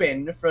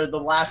open for the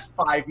last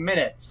 5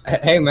 minutes.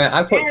 Hey man,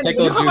 I put And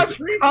pickle you know how much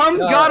juice. Crumb's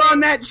got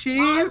on that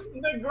cheese.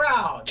 On the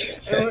ground.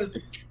 It was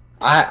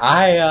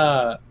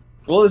Well,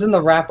 it was in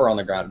the wrapper on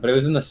the ground, but it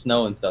was in the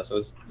snow and stuff, so it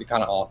was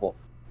kind of awful.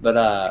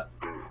 But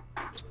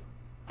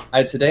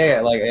today,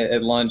 like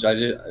at lunch,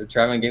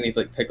 Travis gave me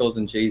like pickles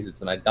and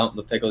Cheez-Its, and I dumped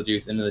the pickle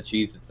juice into the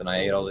Cheez-Its, and I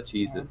ate all the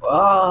Cheez-Its.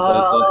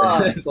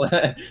 So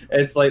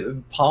it's like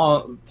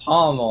palm,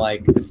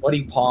 like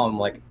sweaty palm,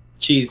 like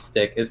cheese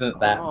stick isn't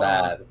that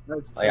bad.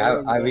 That's Like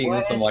terrible. I've eaten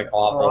What some is like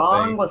awful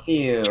wrong things. with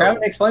you?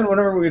 Travis, explain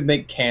whenever we would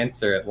make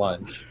cancer at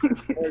lunch.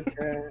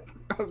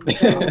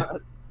 Okay.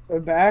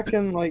 Back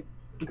in like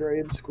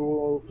grade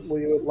school,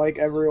 we would like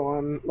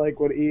everyone like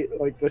would eat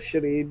like the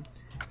shitty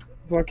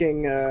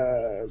fucking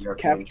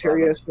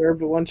cafeteria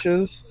served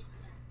lunches,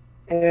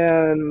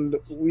 and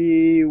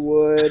we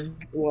would.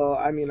 Well,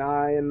 I mean,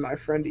 I and my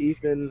friend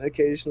Ethan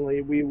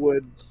occasionally we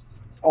would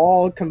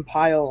all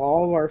compile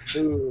all of our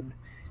food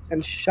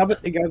and shove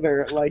it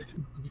together, like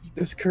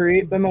just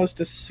create the most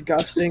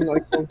disgusting,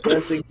 like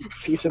revolting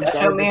piece of That's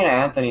what me garbage. and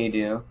Anthony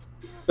do.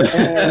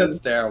 That's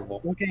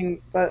terrible.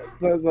 Looking, but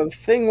the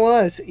thing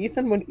was,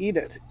 Ethan would eat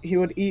it. He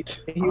would eat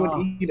it. He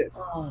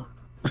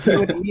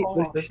would eat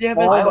Does he have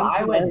a all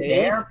I the would days.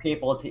 dare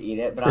people to eat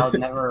it, but I would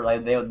never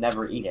like they would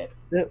never eat it.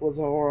 It was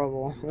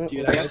horrible.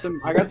 Dude, I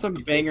got some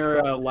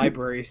banger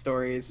library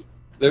stories.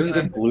 There was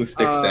a glue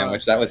stick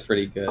sandwich that was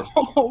pretty good.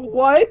 Oh,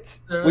 what?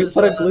 We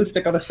put a glue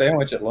stick on a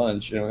sandwich at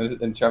lunch, and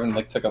Trevin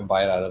like took a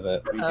bite out of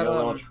it. We do a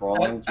little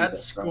trolling. At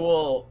Jesus Christ.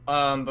 school,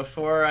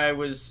 before I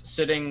was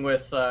sitting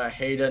with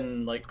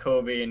Hayden, like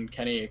Kobe and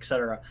Kenny,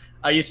 etc.,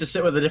 I used to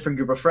sit with a different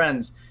group of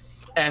friends,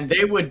 and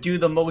they would do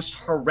the most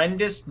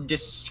horrendous,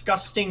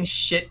 disgusting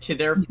shit to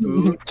their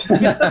food.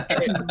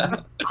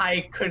 And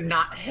I could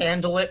not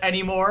handle it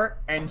anymore,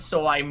 and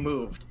so I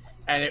moved.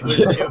 and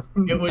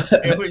it was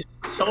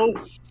so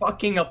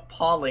fucking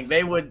appalling.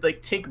 They would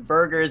like take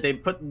burgers, they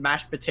put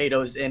mashed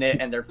potatoes in it,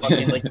 and they're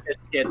fucking like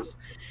biscuits.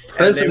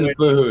 Prison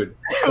food.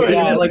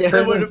 Yeah, like they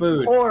prison would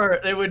food.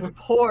 They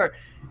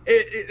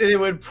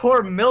would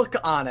pour milk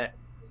on it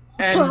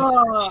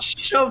and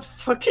shove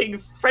fucking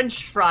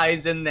French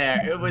fries in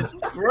there. It was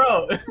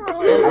gross.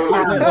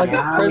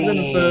 Like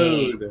prison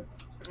food.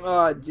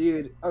 Oh,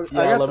 dude. Yeah,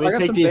 I got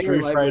some these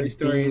banger library refried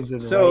stories. beans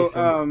and So, rice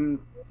and-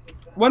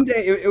 one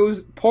day it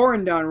was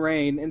pouring down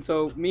rain, and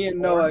so me and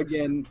Noah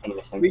again,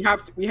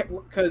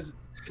 because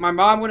my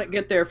mom wouldn't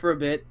get there for a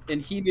bit, and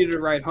he needed to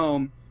ride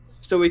home.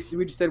 So we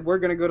just said, we're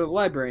going to go to the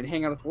library and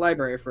hang out at the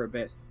library for a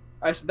bit.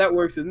 I said, that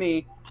works with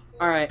me.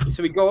 All right,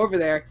 so we go over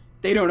there.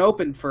 They don't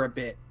open for a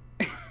bit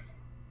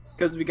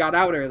because we got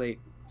out early.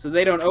 So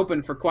they don't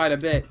open for quite a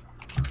bit.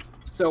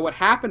 So what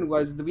happened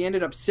was that we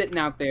ended up sitting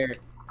out there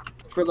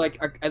for like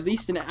at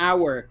least an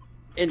hour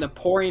in the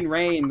pouring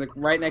rain, like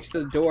right next to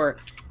the door.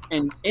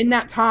 And in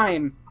that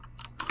time,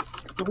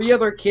 3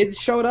 other kids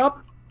showed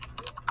up.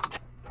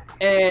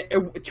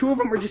 And 2 of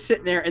them were just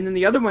sitting there, and then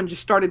the other one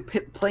just started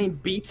playing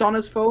beats on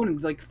his phone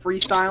and like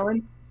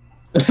freestyling.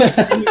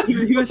 And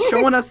he was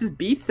showing us his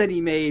beats that he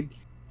made,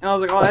 and I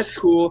was like, "Oh, that's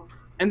cool."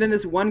 And then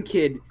this one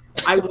kid,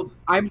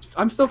 I'm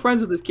still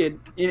friends with this kid.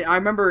 And I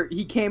remember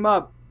he came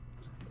up,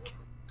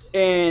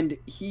 and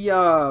he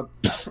was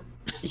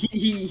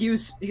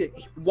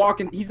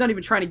walking. He's not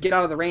even trying to get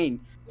out of the rain.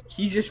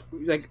 He's just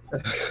like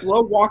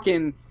slow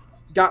walking.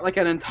 Got like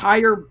an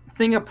entire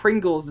thing of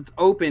Pringles that's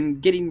open,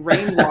 getting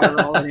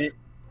rainwater all in it,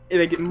 and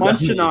they get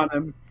munching on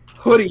him.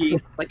 Hoodie,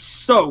 like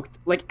soaked,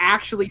 like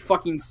actually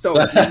fucking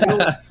soaked.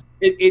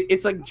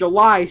 It's like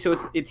July, so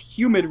it's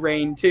humid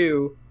rain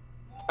too.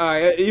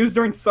 It was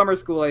during summer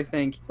school, I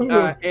think,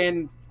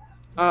 and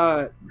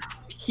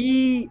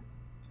he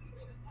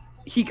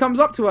comes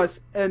up to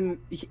us and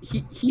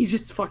he's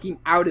just fucking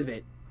out of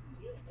it.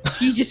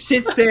 He just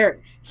sits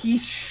there.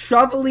 He's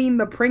shoveling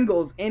the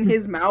Pringles in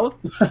his mouth.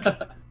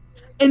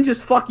 And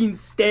just fucking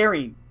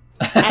staring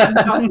at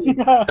nothing.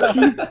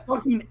 He's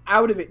fucking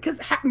out of it.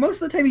 Because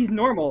most of the time he's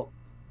normal.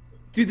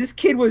 Dude, this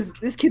kid was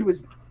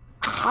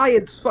high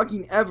as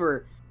fucking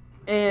ever.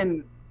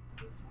 And,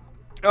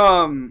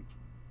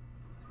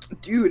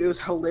 dude, it was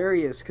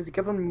hilarious. Because he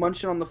kept on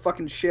munching on the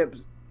fucking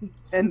chips.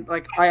 And,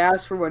 like, I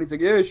asked for one. He's like,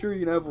 yeah, sure,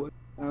 you can have one.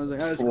 And I was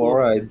like, oh, that's cool.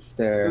 Fluoride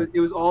stare.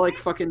 It was all, like,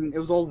 fucking, it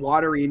was all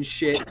watery and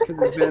shit.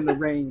 Because it's been in the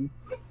rain.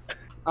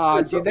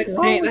 Dude,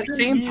 that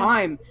same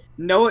time...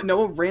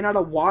 Noah ran out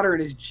of water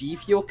in his G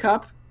Fuel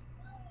cup,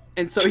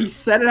 and so he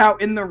set it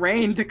out in the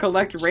rain to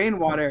collect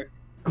rainwater.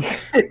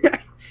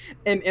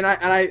 and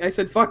I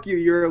said, "Fuck you,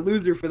 you're a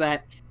loser for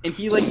that." And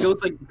he like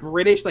goes like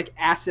British like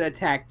acid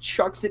attack,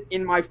 chucks it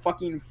in my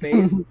fucking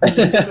face,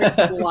 and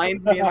like,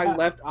 blinds me in my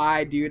left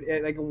eye, dude.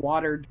 It like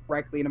water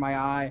directly into my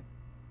eye.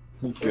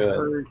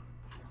 Good.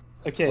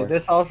 Okay,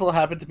 this also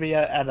happened to be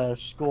at a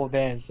school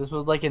dance. This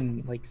was like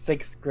in like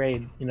 6th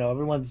grade. You know,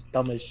 everyone's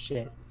dumb as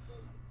shit.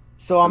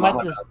 So I'm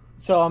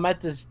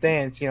at this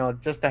dance, you know,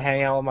 just to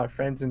hang out with my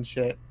friends and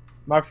shit.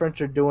 My friends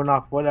are doing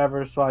off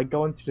whatever, so I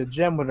go into the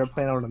gym when they're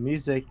playing on the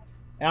music,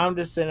 and I'm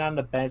just sitting on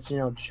the bench, you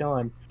know,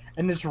 chilling.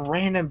 And this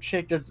random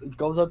chick just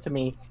goes up to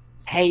me,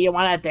 "Hey, you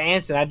want to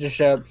dance?" And I just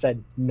shut up and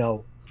said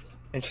no,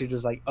 and she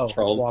just like,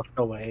 walked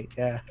away.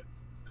 Yeah.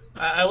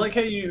 I like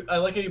how you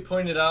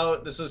pointed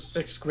out this was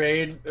 6th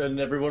grade and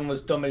everyone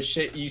was dumb as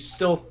shit. You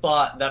still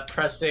thought that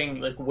pressing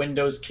like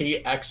Windows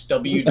key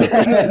XW.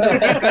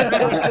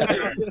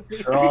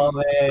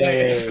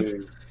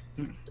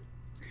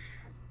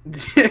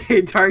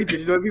 Hey, Dark,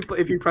 did you know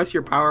if you press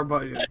your power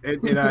button,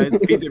 it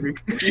speeds up your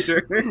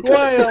computer?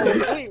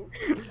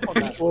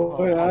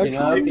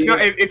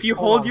 If you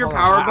hold your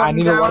power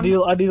button down, I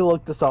need to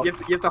look this up. You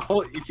have to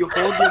hold. If you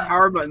hold your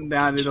power button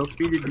down, it'll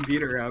speed your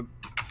computer up.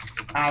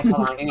 Hold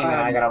on,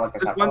 I gotta look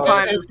this up. This one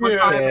time at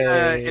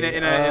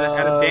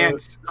a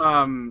dance.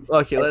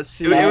 Okay, let's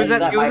see. It was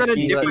at a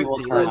different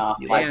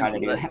dance.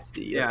 Let's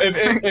see. Yeah.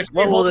 If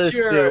What will this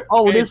do?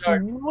 Oh, hey, this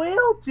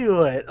will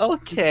do it.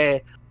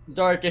 Okay.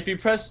 Dark, if you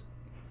press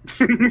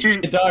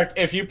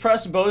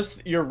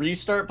both your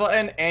restart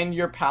button and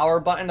your power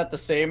button at the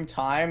same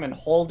time and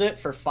hold it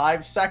for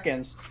 5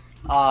 seconds,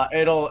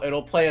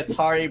 it'll play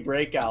Atari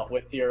Breakout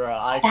with your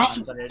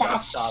icons on your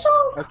desktop.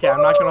 Okay,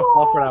 I'm not gonna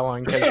fall for that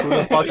one because who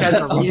the fuck has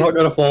a I'm not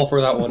gonna fall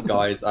for that one,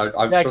 guys.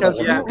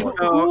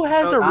 Who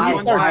has a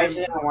restart?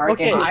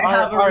 Okay, I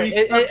have a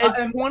restart it's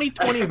button.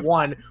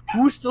 2021.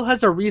 Who still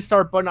has a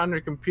restart button on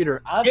their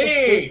computer? I have a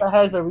case that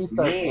has a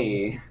restart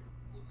button.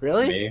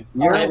 Really?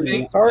 Me. I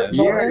think I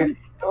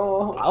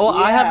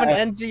have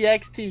an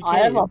NZXT case. I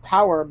have a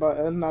power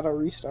button, not a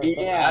restart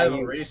button. Yeah, I have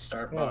a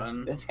restart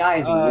button. This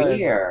guy's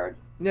weird.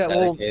 Yeah,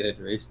 well, Dedicated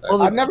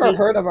restart. I've never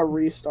heard of a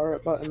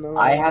restart button. Though.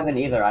 I haven't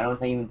either. I don't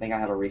even think I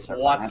have a restart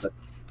button.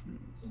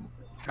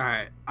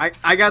 Alright,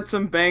 I got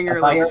some banger I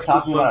thought like you were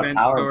talking school about a event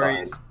power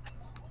stories. button.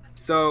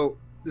 So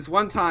this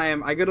one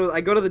time I go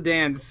to the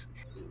dance,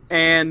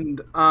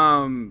 and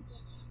I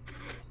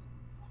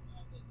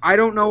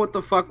don't know what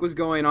the fuck was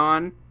going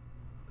on,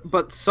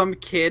 but some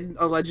kid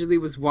allegedly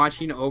was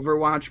watching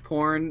Overwatch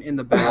porn in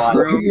the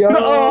bathroom. Yo,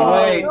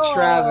 Wait,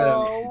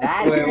 Travis.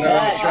 That's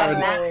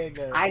Wait,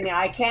 good.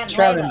 I can't blame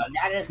Travis, him.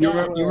 That is You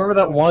good. remember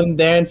that one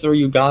dance where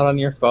you got on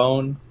your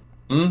phone?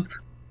 One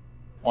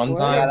What?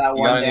 time Yeah, that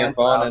you one got on your dance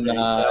phone and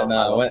browser,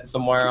 so- went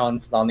somewhere on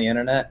the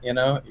internet. You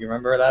know, you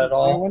remember that at I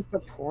all? went to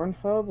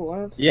Pornhub.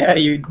 What? Yeah,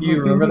 you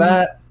remember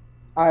that?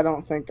 I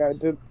don't think I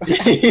did.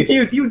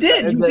 you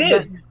did. You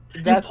did.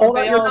 That's pulled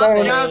what out they your all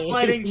phone.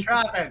 say. Gaslighting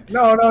Travis.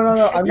 No.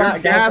 I'm You're not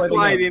gaslighting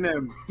gaslighting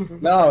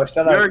him. No,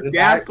 shut up. You're It's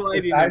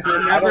gaslighting him.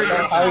 actually, I I don't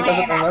know how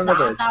he doesn't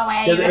remember this.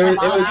 Because it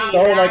was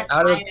so like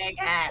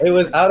it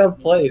was out of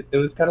place. It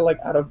was kind of like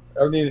out of.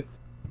 I mean,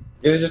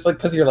 it was just like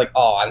because you're like,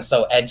 oh, I'm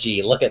so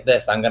edgy. Look at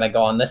this. I'm gonna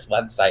go on this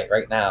website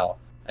right now,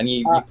 and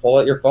you pull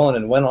out your phone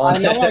and went on. I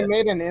know I it.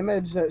 made an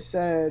image that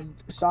said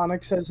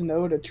Sonic says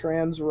no to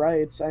trans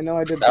rights. I know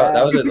I did that.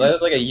 That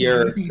was like a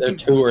year or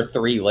 2 or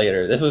 3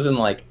 later. This was in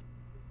like.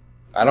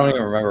 I don't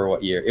even remember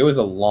what year. It was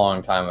a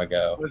long time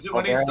ago. Was it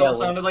when he still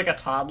sounded like a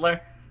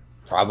toddler?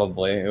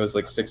 Probably. It was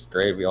like 6th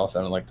grade. We all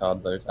sounded like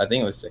toddlers. I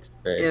think it was 6th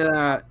grade.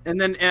 Yeah, and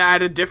then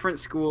at a different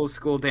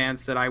school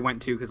dance that I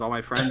went to because all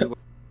my friends went,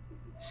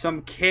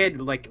 some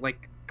kid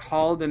like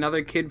called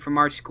another kid from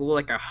our school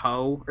like a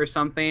hoe or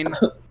something.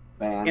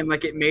 Man. And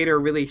like it made her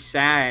really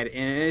sad,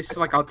 and it's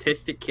like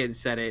autistic kid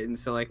said it, and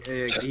so like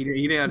he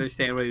didn't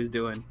understand what he was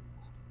doing.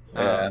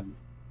 Yeah.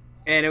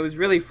 And it was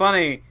really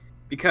funny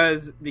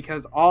because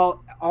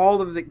all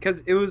of the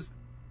because it was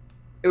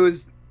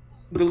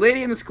the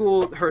lady in the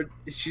school.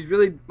 She's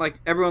really like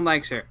everyone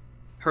likes her.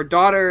 Her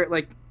daughter,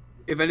 like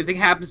if anything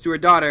happens to her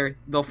daughter,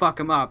 they'll fuck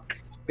him up,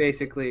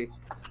 basically.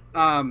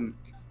 And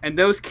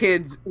those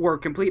kids were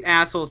complete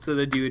assholes to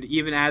the dude,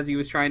 even as he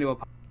was trying to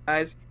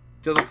apologize.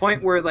 To the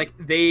point where like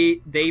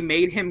they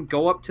made him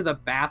go up to the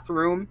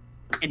bathroom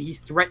and he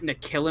threatened to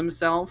kill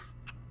himself.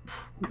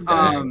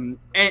 And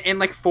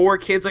like 4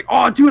 kids like,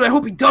 oh dude, I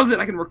hope he does it.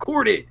 I can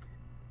record it.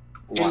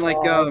 And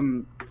like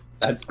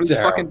That's it was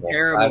terrible. fucking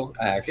terrible.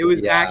 Actually, It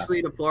was yeah.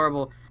 actually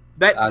deplorable.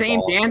 That That's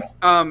same awful. dance,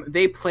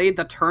 they played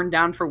the "Turn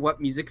Down for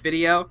What" music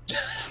video,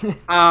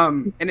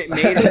 and it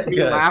made me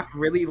Good. laugh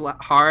really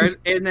hard.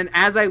 And then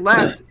as I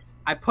left,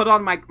 I put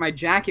on my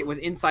jacket with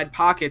inside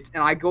pockets,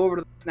 and I go over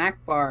to the snack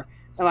bar,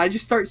 and I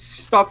just start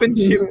stuffing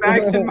chip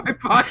bags in my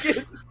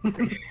pockets.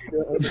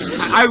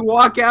 I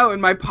walk out,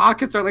 and my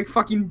pockets are like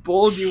fucking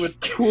bulgy with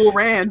Cool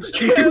Ranch.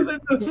 Damn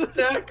it, the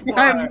snack bar.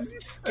 I'm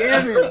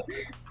scamming.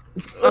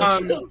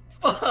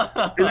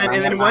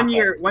 And then one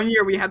year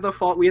we had like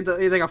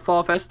a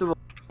fall festival,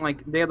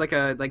 like they had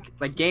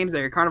like games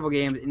there, carnival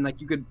games, and like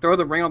you could throw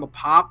the ring on the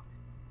pop,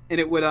 and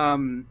it would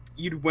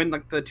you'd win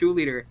like the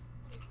 2-liter.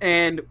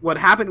 And what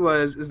happened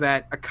is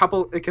that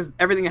because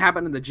everything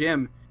happened in the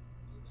gym,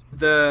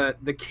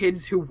 the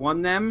kids who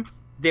won them,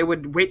 they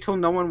would wait till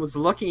no one was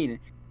looking,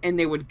 and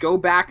they would go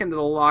back into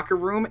the locker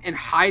room and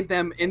hide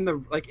them in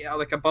the like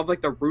above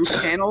like the roof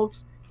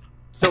panels.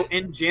 So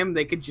in gym,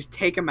 they could just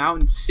take them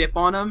out and sip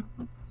on them,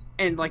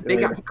 and like they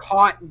got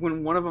caught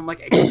when one of them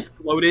like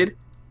exploded.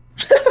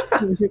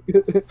 I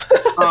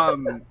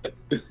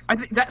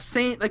think that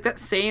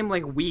same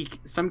week,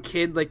 some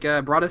kid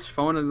brought his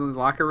phone into his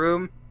locker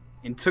room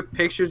and took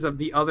pictures of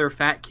the other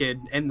fat kid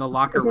in the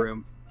locker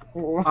room.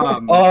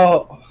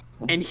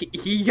 And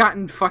he got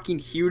in fucking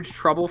huge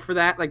trouble for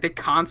that. Like they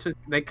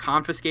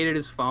confiscated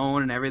his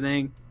phone and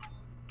everything.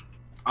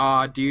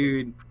 Aw,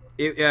 dude.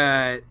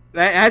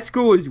 That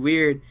school was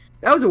weird.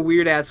 That was a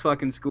weird ass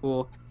fucking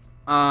school.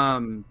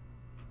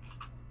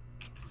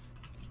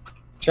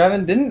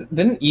 Trevin,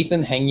 didn't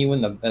Ethan hang you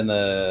in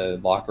the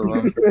locker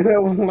room? What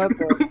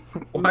the?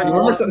 You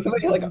remember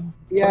somebody like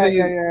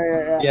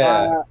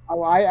Yeah.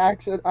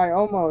 I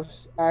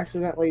almost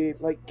accidentally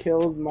like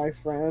killed my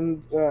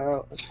friend.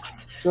 So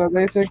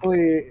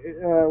basically,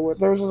 there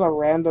was just a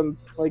random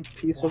like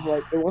piece of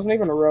like it wasn't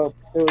even a rope.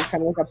 It was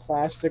kind of like a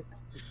plastic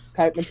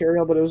type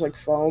material, but it was like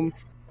foam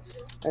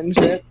and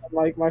shit. And,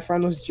 like my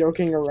friend was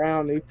joking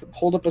around. He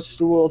pulled up a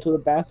stool to the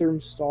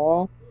bathroom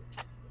stall,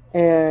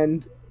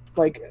 and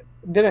like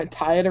didn't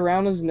tie it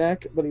around his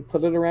neck, but he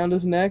put it around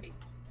his neck.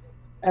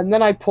 And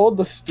then I pulled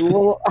the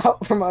stool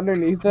out from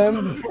underneath him,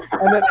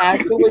 and it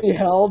actually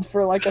held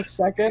for like a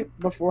second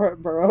before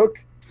it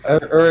broke. And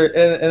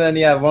then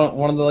yeah,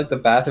 one of the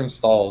bathroom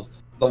stalls,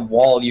 the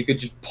wall you could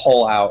just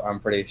pull out. I'm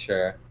pretty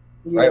sure.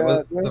 Yeah,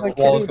 Right, the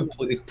wall was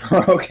completely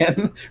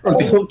broken from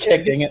people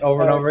kicking it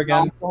over and over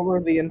again. Knocked over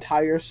the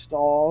entire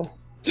stall.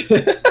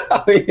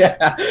 Oh,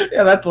 yeah,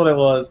 that's what it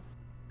was.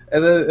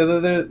 And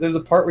then there's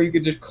a part where you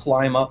could just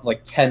climb up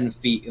like 10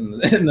 feet in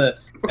the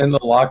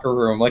locker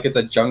room, like it's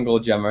a jungle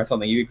gym or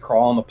something. You could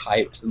crawl on the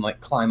pipes and like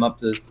climb up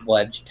to this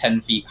ledge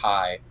 10 feet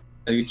high.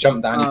 If you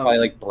jump down, you probably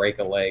like break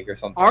a leg or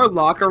something. Our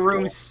locker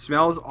room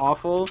smells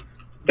awful.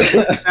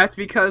 That's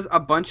because a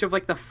bunch of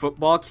like the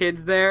football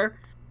kids there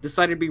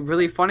decided it'd be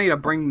really funny to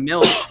bring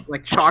milk,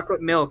 like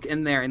chocolate milk,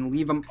 in there and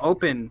leave them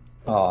open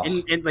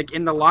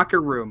in the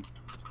locker room.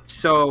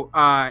 So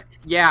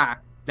yeah,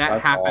 that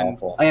That's happened.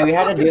 awful. Oh yeah, we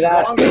had to do What's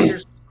that. wrong with your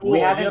school. we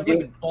You haven't have do-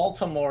 like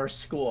Baltimore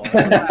school.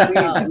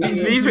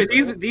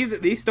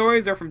 These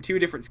stories are from 2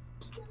 different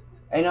schools.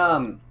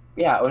 And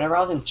yeah, whenever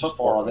I was in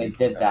football, they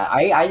did that.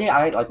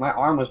 I like my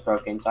arm was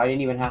broken, so I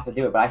didn't even have to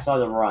do it, but I still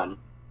had to run.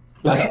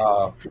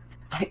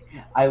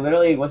 I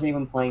literally wasn't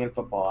even playing in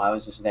football. I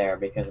was just there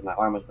because my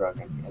arm was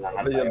broken, and I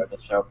had to go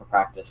to show for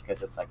practice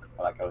because it's like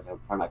I was in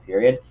part of my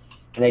period,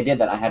 and they did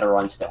that. I had to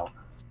run still.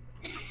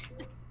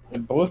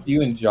 And both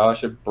you and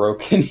Josh have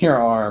broken your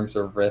arms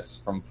or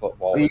wrists from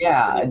football. But which is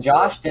yeah, pretty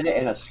Josh cool. did it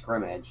in a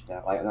scrimmage.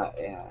 Though. Like not,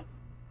 yeah.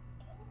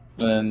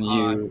 And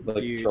you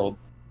dude. trolled.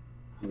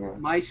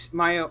 Yeah.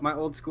 My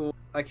old school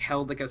like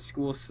held like a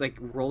school like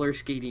roller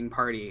skating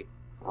party,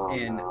 Oh,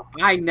 and no.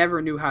 I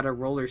never knew how to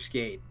roller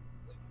skate,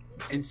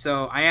 and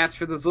so I asked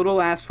for those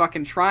little ass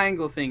fucking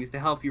triangle things to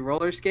help you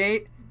roller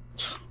skate.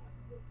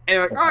 And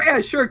they're like, oh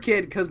yeah, sure,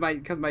 kid, because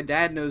my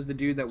dad knows the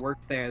dude that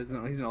works there. He's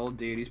an old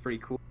dude. He's pretty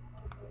cool.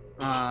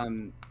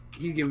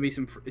 He's given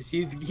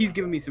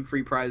me some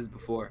free prizes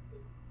before.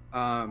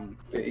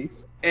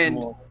 Base.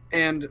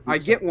 And I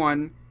get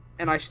one,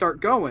 and I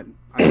start going.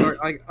 I start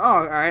like, oh,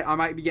 all right, I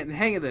might be getting the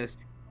hang of this,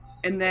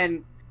 and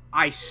then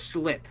I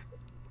slip.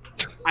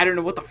 I don't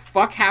know what the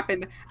fuck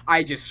happened.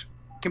 I just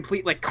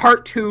complete like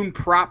cartoon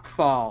prop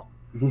fall,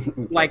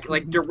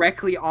 like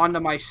directly onto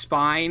my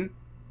spine,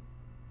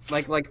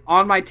 like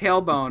on my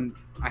tailbone.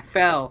 I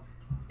fell,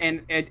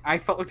 and I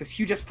felt like this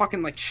huge ass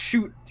fucking like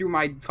shoot through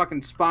my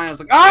fucking spine. I was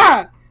like,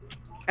 ah!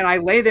 And I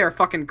lay there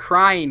fucking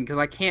crying because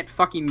I can't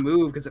fucking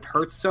move because it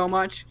hurts so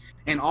much.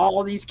 And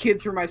all these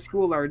kids from my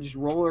school are just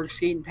roller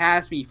skating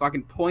past me,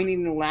 fucking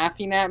pointing and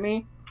laughing at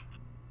me.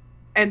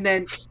 And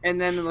then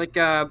like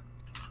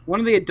one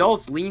of the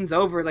adults leans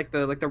over like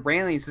the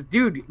railing and says,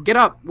 "Dude, get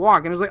up,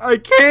 walk." And I was like, "I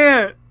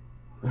can't."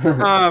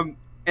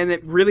 And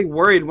it really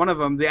worried one of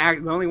them, the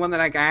only one that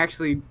I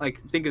actually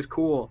like think is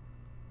cool.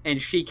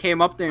 And she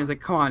came up there and was like,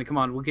 come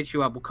on, we'll get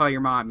you up. We'll call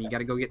your mom. You got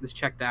to go get this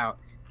checked out.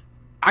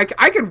 I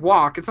could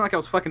walk. It's not like I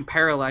was fucking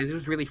paralyzed. It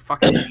was really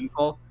fucking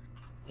painful.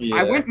 Yeah.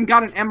 I went and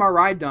got an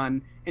MRI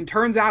done, and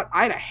turns out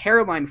I had a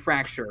hairline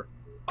fracture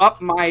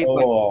up my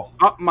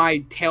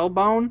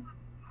tailbone.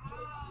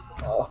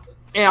 Oh.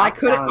 And I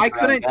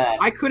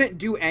couldn't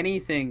do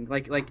anything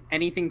like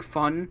anything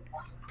fun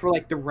for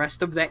like the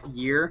rest of that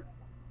year.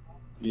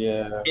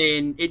 Yeah.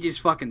 And it just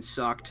fucking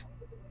sucked.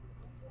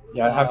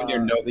 Yeah, I have in your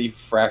note that you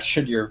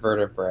fractured your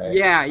vertebrae.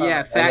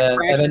 Yeah,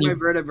 fractured my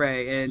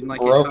vertebrae and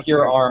like broke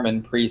your arm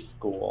in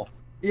preschool.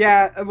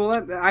 Yeah,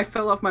 well, I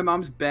fell off my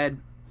mom's bed.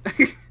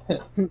 I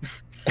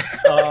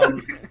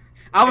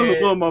was a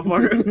little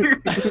motherfucker.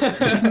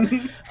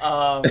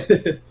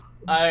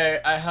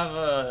 I have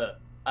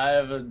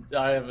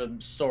a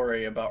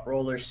story about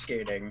roller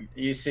skating.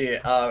 You see,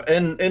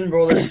 in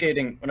roller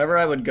skating, whenever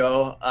I would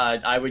go,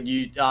 I would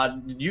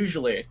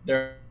usually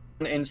there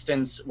was an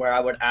instance where I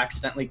would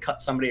accidentally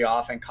cut somebody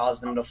off and cause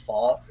them to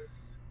fall.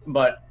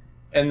 But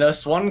in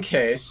this one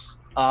case,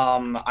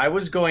 I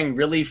was going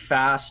really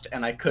fast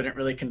and I couldn't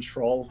really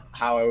control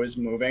how I was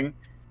moving.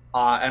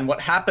 And what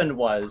happened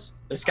was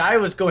this guy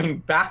was going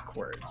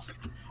backwards.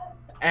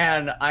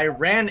 And I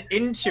ran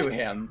into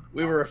him.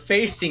 We were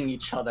facing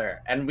each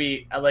other, and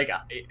we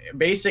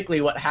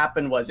basically what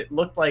happened was it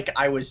looked like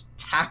I was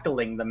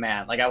tackling the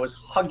man, like I was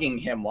hugging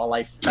him while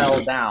I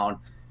fell down.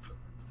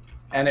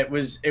 And it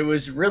was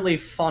really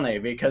funny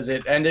because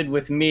it ended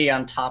with me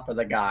on top of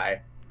the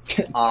guy,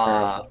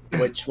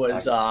 which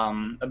was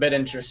a bit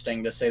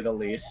interesting to say the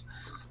least.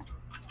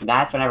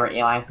 That's whenever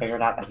Eli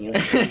figured out that he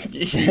was.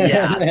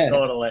 Yeah,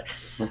 totally.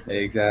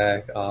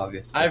 Exactly,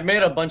 obviously. I've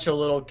made a bunch of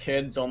little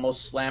kids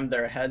almost slam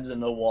their heads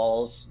into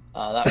walls.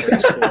 That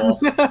was cool.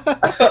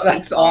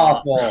 That's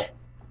awful.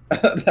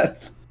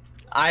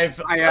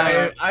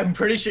 I'm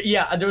pretty sure.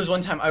 Yeah, there was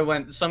one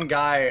time some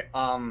guy.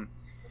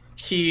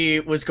 He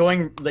was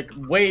going like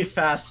way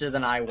faster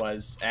than I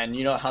was, and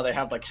you know how they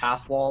have like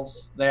half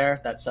walls there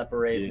that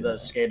separate the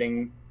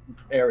skating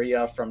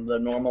area from the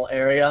normal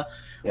area.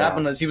 What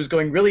happened was he was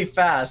going really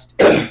fast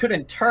and he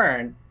couldn't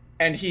turn,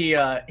 and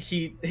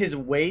his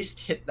waist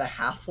hit the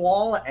half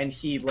wall and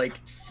he like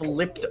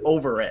flipped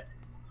over it,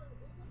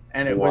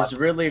 and it was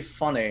really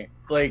funny.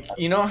 Like,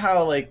 you know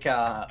how like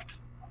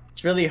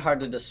it's really hard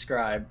to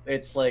describe.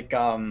 It's like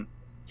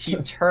he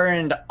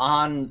turned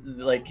on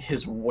like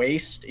his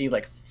waist, he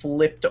like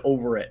flipped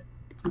over it,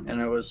 and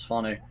it was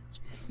funny.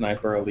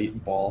 Sniper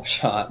elite ball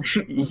shot.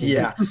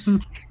 Yeah.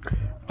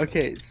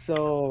 Okay,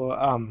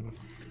 so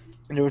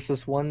there was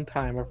this one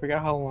time, I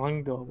forgot how long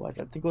ago it was.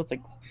 I think it was like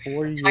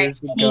 4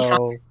 years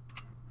ago.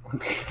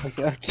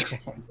 Okay.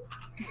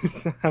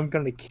 I'm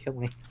gonna kill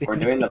him. We're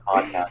doing the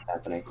podcast,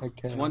 Anthony.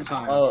 Okay. It's one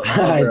time.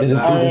 I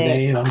didn't see the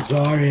name.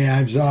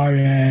 I'm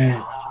sorry.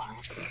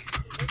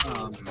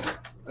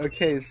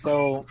 Okay,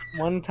 so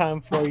one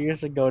time 4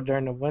 years ago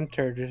during the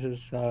winter, there's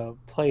this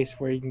place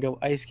where you can go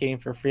ice skating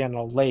for free on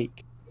a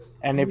lake.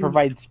 And they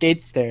provide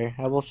skates there.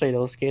 I will say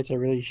those skates are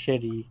really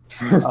shitty.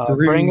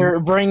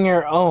 Bring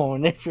your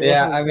own. If you're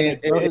I mean,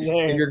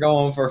 if you're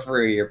going for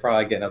free, you're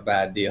probably getting a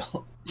bad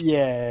deal.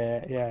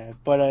 Yeah.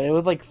 But it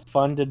was like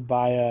funded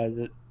by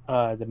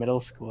the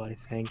middle school, I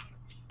think.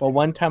 But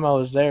one time I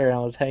was there and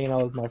I was hanging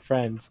out with my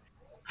friends,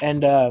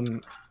 and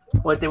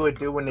what they would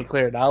do when they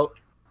cleared out,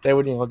 they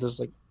would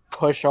just like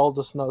push all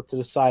the snow to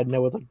the side, and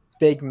there was like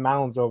big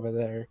mounds over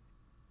there.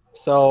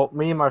 So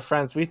me and my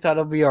friends, we thought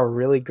it'd be a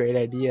really great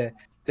idea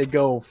to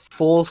go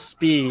full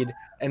speed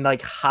and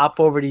like hop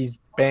over these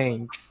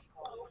banks.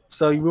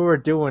 So we were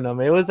doing them.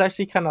 It was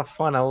actually kind of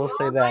fun, I will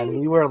say that.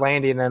 We were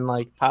landing in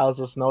like piles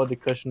of snow to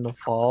cushion the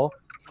fall.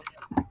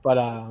 But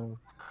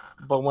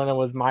when it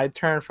was my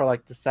turn for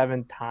like the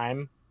 7th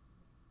time,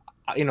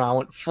 I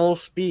went full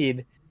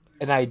speed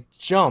and I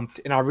jumped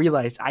and I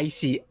realized I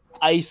see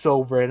ice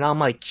over it, and I'm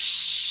like,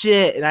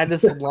 shit, and I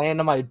just land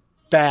on my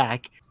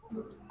back.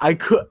 I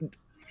couldn't,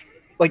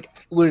 like,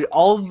 literally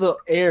all the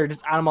air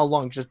just out of my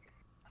lungs just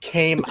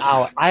came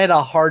out. I had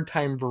a hard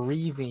time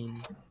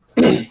breathing.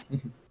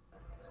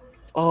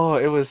 Oh,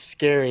 it was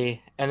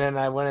scary. And then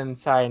I went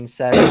inside and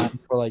sat down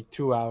for like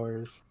 2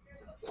 hours.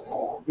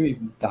 We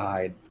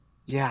died.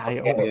 Yeah,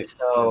 Okay,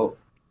 so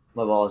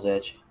my balls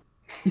itch.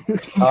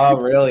 Oh,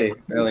 really?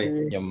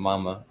 Really? Your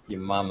mama,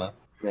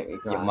 Make me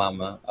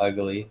cry.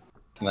 ugly,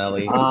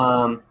 smelly.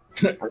 I'm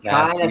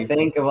trying to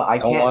think of. I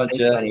Don't can't want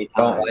think of you. any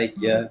Don't time like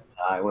you.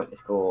 I went to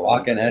school.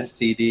 Walking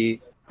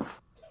STD.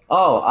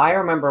 Oh, I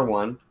remember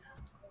one.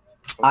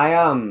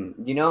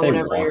 You know, Say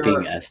whenever walking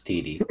you're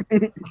STD.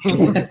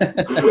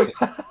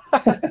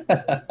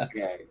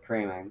 okay,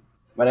 creaming.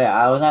 But yeah,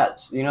 I was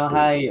at. You know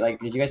how did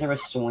you guys ever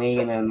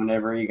swing and then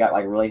whenever you got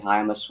like really high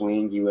on the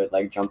swing, you would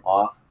like jump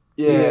off?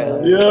 Yeah,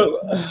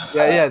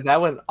 that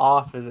went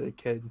off as a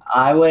kid.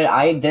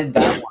 I did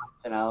that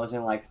once, and I was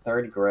in like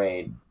 3rd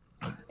grade,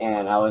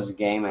 and I was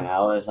gaming. I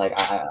was like,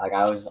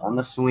 I was on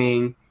the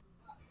swing,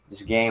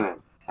 just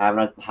gaming,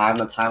 having the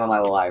time of my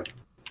life,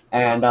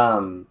 and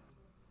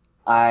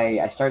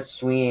I start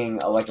swinging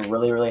like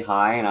really really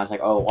high, and I was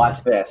like, oh,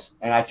 watch this,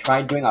 and I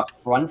tried doing a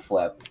front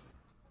flip,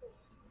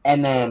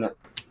 and then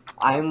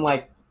I'm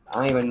like, I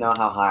don't even know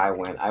how high I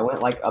went. I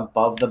went like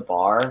above the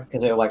bar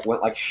because it like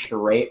went like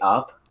straight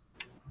up.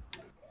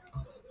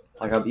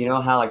 Like, you know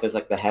how like there's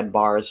like the head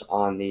bars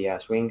on the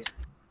swings,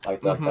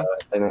 like the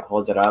thing that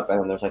holds it up, and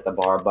then there's like the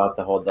bar above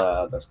to hold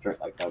the string,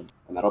 like the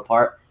metal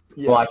part.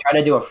 Yeah. Well, I tried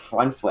to do a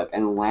front flip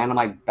and land on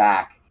my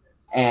back,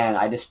 and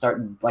I just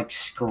start like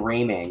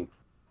screaming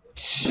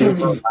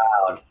super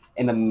loud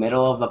in the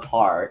middle of the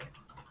park,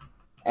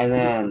 and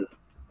then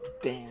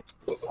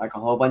like a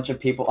whole bunch of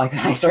people, like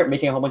I start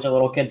making a whole bunch of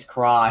little kids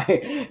cry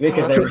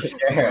because they were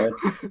scared.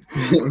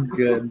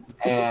 Good.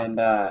 And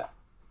I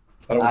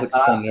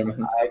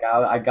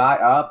I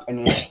got up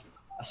and I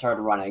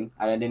started running.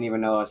 I didn't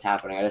even know what was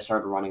happening. I just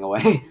started running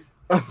away.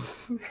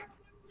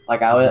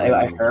 Like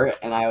I hurt,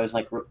 and I was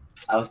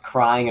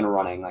crying and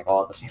running like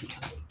all at the same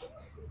time.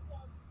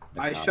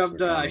 I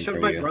shoved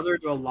my brother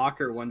into a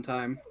locker one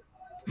time.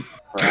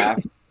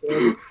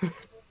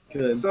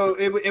 Good. So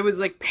it was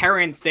like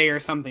Parents' Day or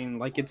something.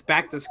 Like it's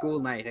back to school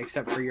night,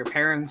 except for your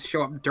parents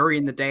show up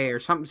during the day or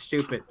something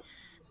stupid.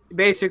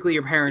 Basically,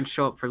 your parents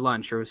show up for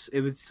lunch, or it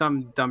was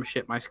some dumb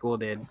shit my school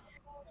did,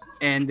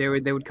 and they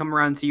would come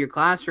around to your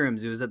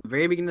classrooms. It was at the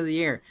very beginning of the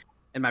year,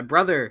 and my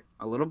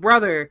little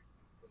brother,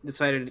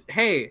 decided,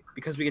 hey,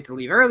 because we get to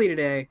leave early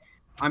today,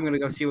 I'm gonna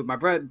go see what my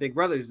big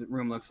brother's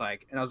room looks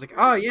like. And I was like,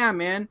 oh yeah,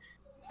 man,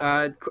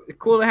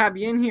 cool to have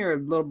you in here,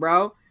 little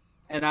bro.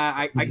 And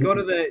I go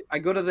to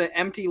the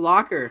empty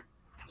locker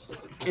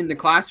in the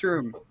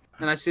classroom.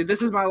 And I said,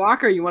 this is my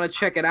locker. You want to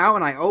check it out?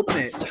 And I open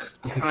it.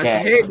 And I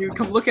said, hey, dude,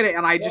 come look at it.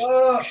 And I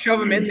just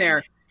shove him in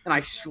there. And I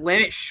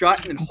slam it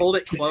shut and hold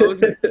it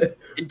closed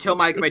until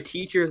my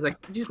teacher is like,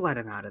 just let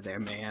him out of there,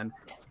 man.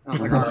 And I was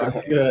like, all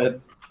right.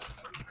 Good.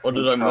 What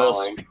did I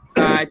miss?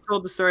 I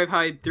told the story of how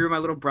I threw my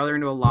little brother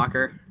into a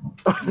locker.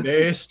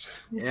 Based.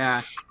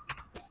 Yeah.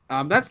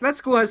 That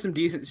school has some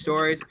decent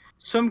stories.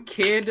 Some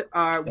kid,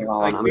 we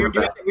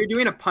were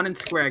doing a pun and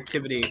square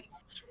activity.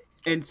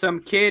 And some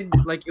kid,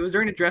 like, it was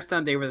during a dress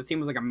down day where the theme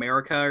was like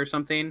America or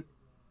something.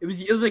 It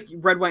was like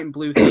red, white, and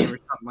blue theme or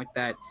something like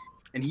that.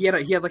 And he had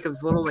like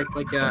his little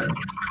like a.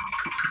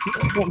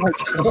 Oh my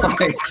god! What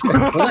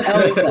the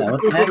hell is that?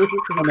 What the heck?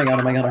 Oh my god!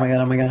 Oh my god! Oh my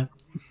god! Oh my god!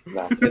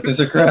 It's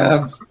Mr.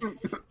 Krabs.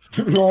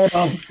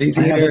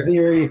 I have a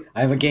theory.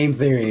 I have a game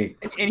theory.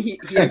 And he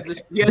has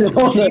this cheap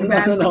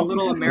ass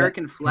little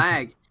American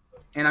flag.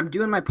 And I'm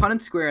doing my pun and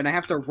square, and I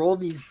have to roll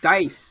these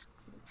dice.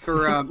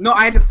 For no,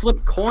 I had to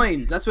flip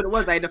coins. That's what it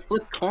was. I had to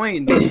flip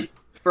coins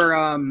for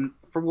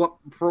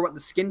what the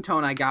skin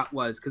tone I got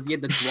was, because you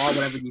had to draw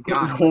whatever you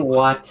got.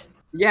 What?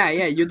 Yeah,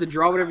 you had to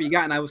draw whatever you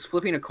got, and I was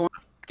flipping a coin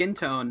skin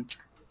tone,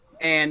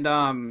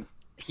 and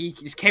he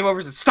just came over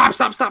and said,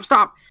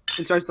 stop,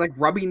 and starts like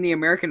rubbing the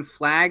American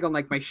flag on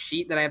like my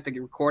sheet that I have to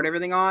record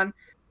everything on. And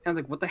I was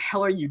like, what the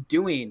hell are you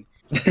doing?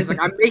 He's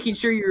like, I'm making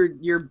sure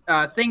your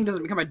thing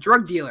doesn't become a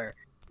drug dealer.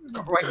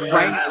 Like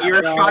right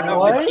earshot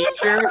of the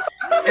teacher,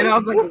 and I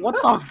was like,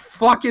 "What the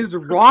fuck is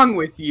wrong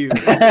with you?"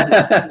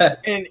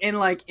 and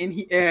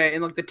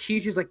the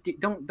teacher's like,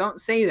 "Don't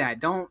say that.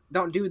 Don't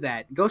do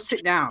that. Go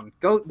sit down.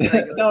 Go.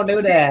 Like, don't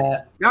do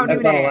that. Don't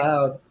That's do that."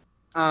 not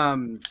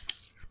allowed.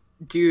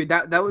 dude,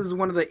 that was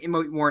one of the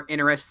more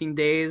interesting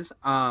days.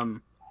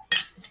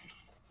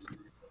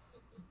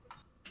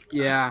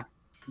 Yeah,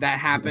 that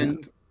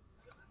happened.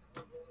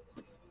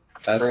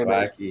 That's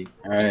wacky.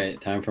 All right,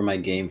 time for my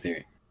game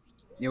theory.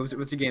 Yeah, what's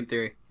your game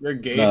theory? Your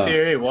gay So-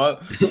 theory?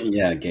 What?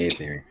 Yeah, gay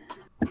theory.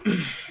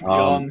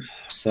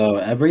 So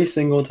every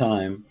single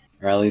time,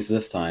 or at least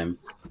this time,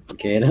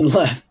 Caden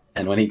left,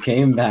 and when he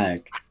came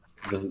back,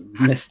 the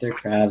Mr.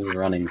 Krabs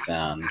running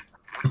sound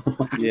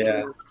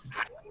Yeah.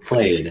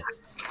 played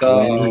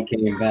when he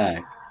came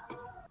back.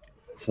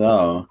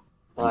 So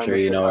I'm sure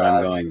you know what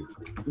I'm going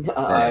to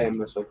I say. am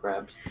Mr.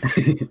 Krabs.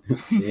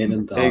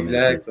 Caden Tom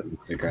Exactly. is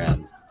Mr.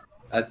 Krabs.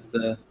 That's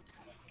the.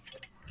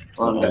 It's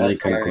the only that's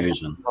fair.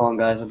 conclusion. Hold on,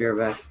 guys. I'll be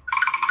right back.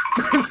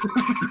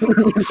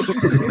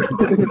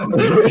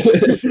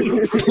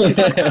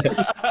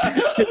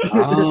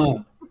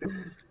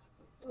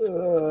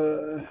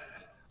 Ah,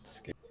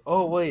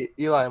 Oh wait,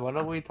 Eli, why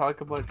don't we talk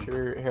about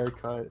your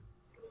haircut?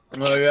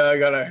 Oh yeah, I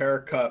got a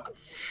haircut.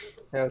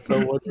 Yeah,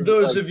 so what?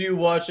 Those of you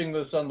watching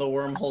this on the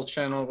Wormhole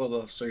channel,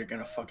 well, so you're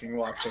gonna fucking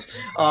watch this.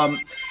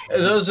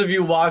 Those of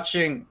you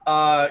watching,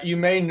 you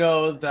may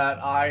know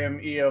that I am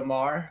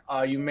EMR.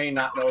 You may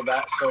not know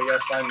that, so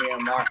yes, I'm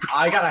EMR.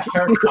 I got a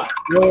haircut.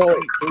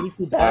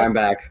 I'm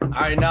back.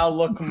 I now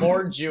look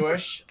more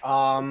Jewish.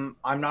 I'm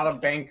not a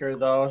banker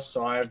though,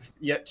 so I've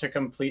yet to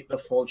complete the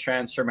full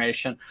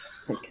transformation.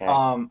 Okay.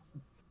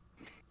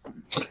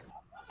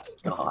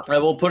 I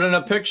will put in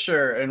a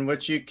picture in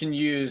which you can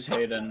use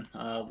Hayden.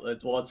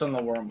 Well, it's in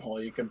the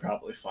Wormhole. You can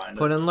probably find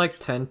Put it. in like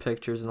 10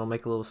 pictures and I'll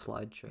make a little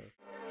slideshow.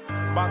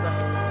 Man,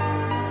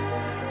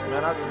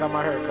 I just got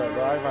my hair cut,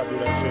 bro. I ain't about to do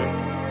that shit.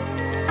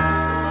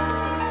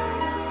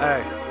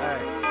 Hey.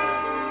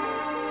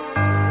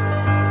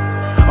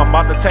 I'm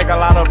about to take a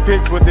lot of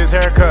pics with this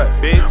haircut.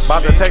 Bitch.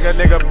 About to take a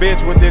nigga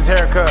bitch with this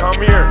haircut.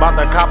 Come here. About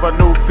to cop a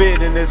new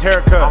fit in this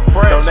haircut.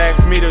 Don't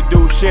ask me to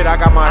do shit, I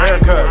got my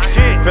haircut.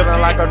 Feeling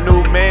like a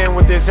new man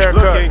with this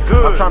haircut.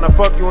 I'm trying to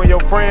fuck you and your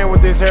friend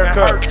with this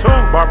haircut.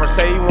 Barber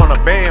say he want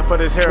a band for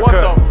this haircut. What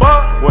the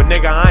fuck? Well,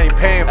 nigga, I ain't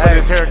paying for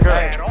this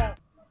haircut.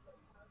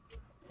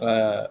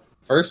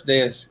 First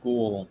day of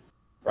school,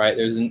 right?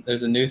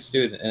 There's a new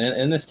student, and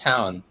in this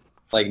town,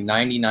 like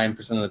 99%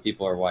 of the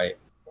people are white.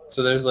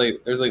 So there's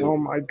like Oh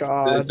my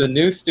god. it's a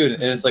new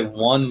student, and it's like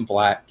one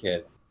black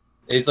kid.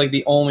 It's like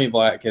the only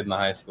black kid in the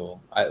high school,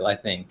 I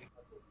think.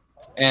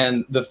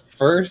 And the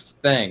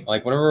first thing,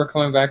 like whenever we're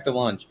coming back to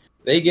lunch,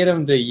 they get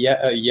him to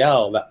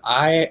yell that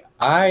I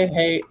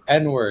hate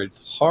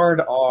N-words, hard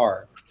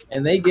R,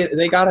 and they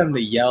got him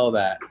to yell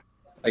that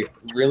like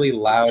really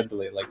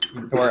loudly, like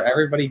where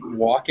everybody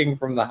walking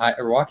from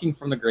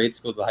the grade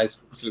school to the high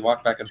school, so we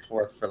walk back and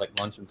forth for like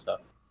lunch and stuff.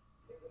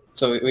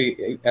 So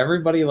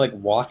everybody like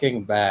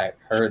walking back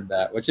heard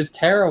that, which is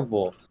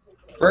terrible.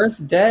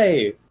 First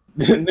day,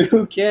 the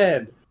new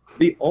kid,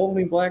 the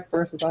only black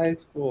person in high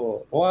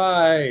school.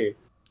 Why?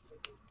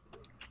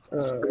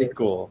 It's pretty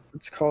cool.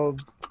 It's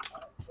called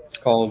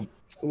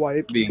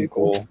white Being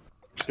people. cool.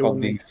 It's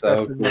called being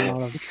so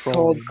cool. It's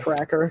called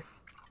cracker.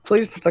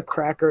 Please put the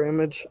cracker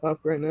image up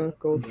right now,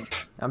 Gold.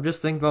 I'm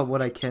just thinking about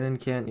what I can and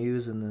can't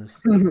use in this.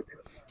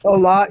 A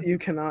lot you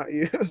cannot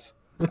use.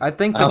 I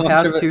think How the much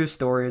past of it- 2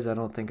 stories I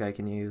don't think I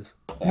can use.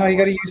 No, you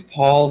gotta use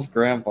Paul's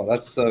grandpa.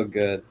 That's so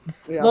good.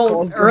 Yeah, Well,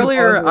 Paul's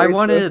earlier grandpa's I racist.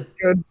 wanted-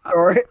 Good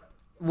story.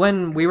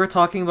 When we were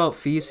talking about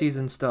feces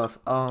and stuff,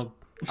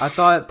 I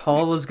thought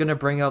Paul was gonna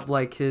bring up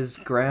like his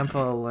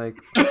grandpa like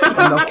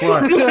on the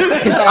floor.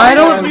 'Cause I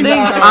don't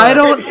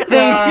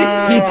think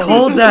he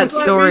told that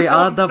story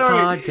on the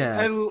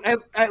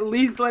podcast. At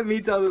least let me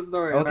tell the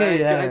story.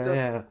 Okay, right?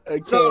 yeah.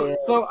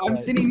 So I'm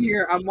sitting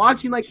here, I'm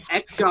watching like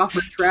Ekjof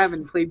or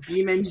Traven play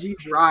BeamNG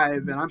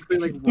Drive, and I'm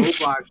playing like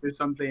Roblox or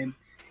something,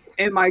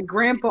 and my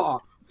grandpa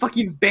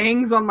fucking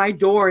bangs on my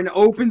door and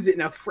opens it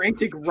in a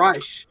frantic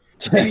rush.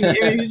 And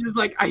he's just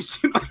like, I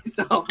shit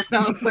myself.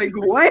 And I was like,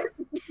 what?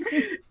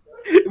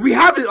 We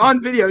have it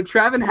on video.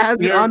 Traven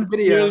has it on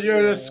video.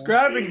 You're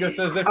describing this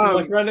as if you're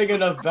like running a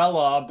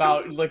novella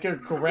about like your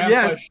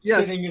grandpa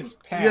shitting his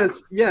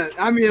pants. Yes.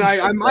 I mean,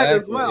 I might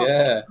as Exactly, well.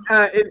 yeah.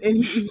 And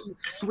he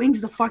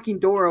swings the fucking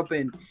door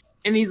open,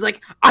 and he's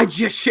like, I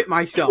just shit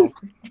myself.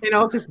 And I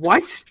was like,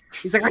 what?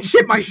 He's like, I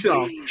shit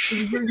myself.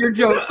 He's like, you're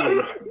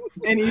joking.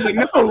 And he's like,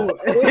 no.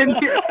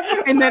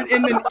 And then at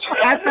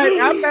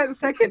that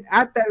second,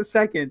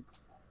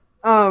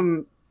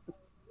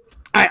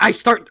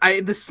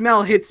 the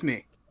smell hits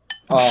me.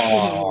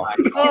 Oh,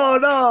 Oh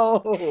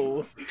no!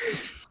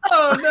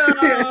 Oh no!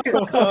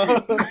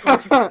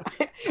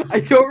 I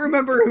don't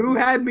remember who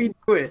had me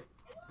do it,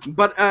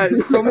 but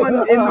someone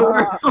in the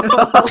world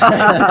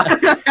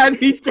had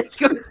me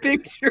take a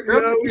picture.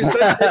 Yeah, we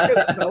said take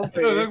a I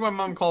selfie. think my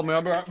mom called me.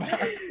 I'll be right back.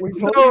 We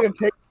told you to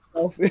take a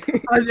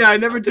selfie. Yeah, I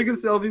never took a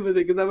selfie with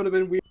it because that would have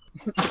been weird.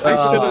 I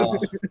should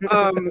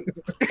have.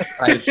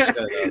 I should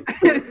have.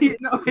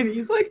 And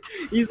he's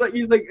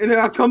like, and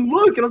I come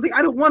look, and I was like,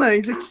 I don't wanna.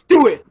 He's like, just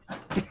do it.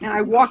 And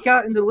I walk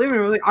out in the living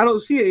room, like, I don't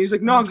see it. And he's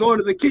like, no, I'm going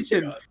to the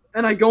kitchen.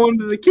 And I go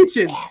into the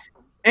kitchen,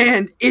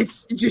 and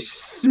it's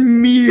just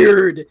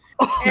smeared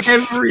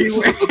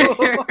everywhere.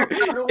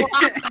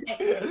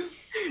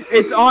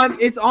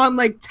 It's on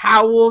like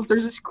towels.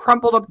 There's just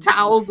crumpled up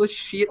towels with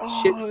shit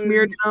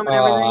smeared in them and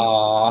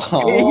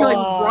everything. And he like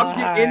rubbed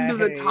it into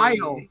the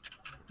tile,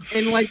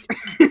 and like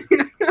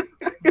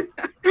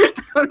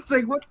I was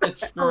like, "What the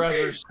It's hell?"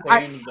 forever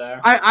stained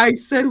there. I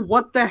said,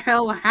 "What the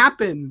hell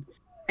happened?"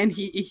 And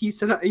he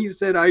said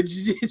I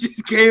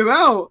just came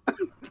out.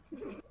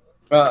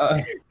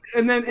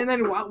 And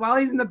then while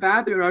he's in the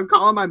bathroom, I'm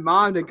calling my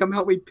mom to come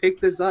help me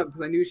pick this up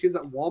because I knew she was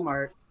at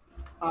Walmart.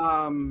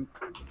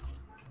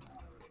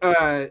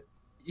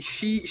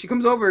 She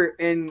comes over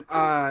and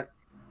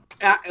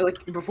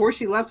like before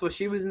she left, while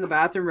she was in the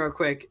bathroom real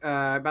quick,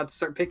 about to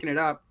start picking it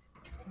up.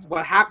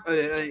 What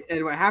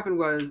happened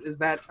was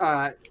that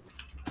I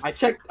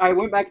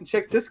went back and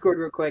checked Discord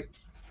real quick,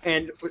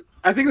 and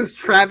I think it was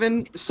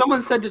Trevin.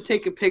 Someone said to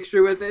take a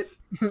picture with it.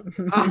 So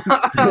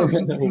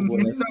in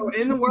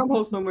the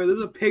wormhole somewhere,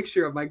 there's a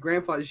picture of my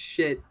grandpa's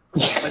shit,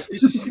 like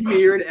just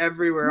smeared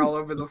everywhere, all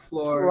over the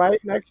floor.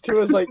 Right next to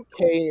his like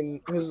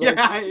cane. His, like,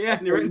 Yeah,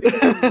 right next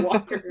to his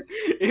walker.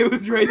 It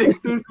was right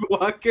next to his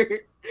walker.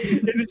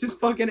 It was just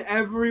fucking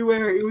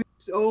everywhere. It was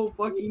so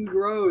fucking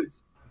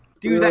gross.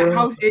 Dude, that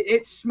house,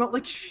 it smelled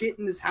like shit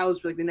in this house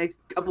for like the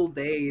next couple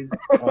days.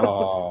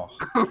 Oh.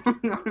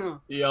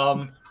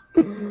 Yum.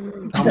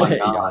 Oh my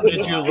god.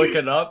 Did you look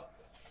it up?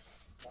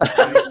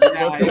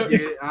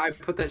 Yeah, I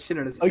put that shit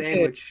in a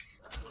sandwich.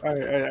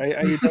 Alright,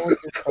 are you done with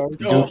your story?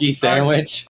 Dookie sandwich.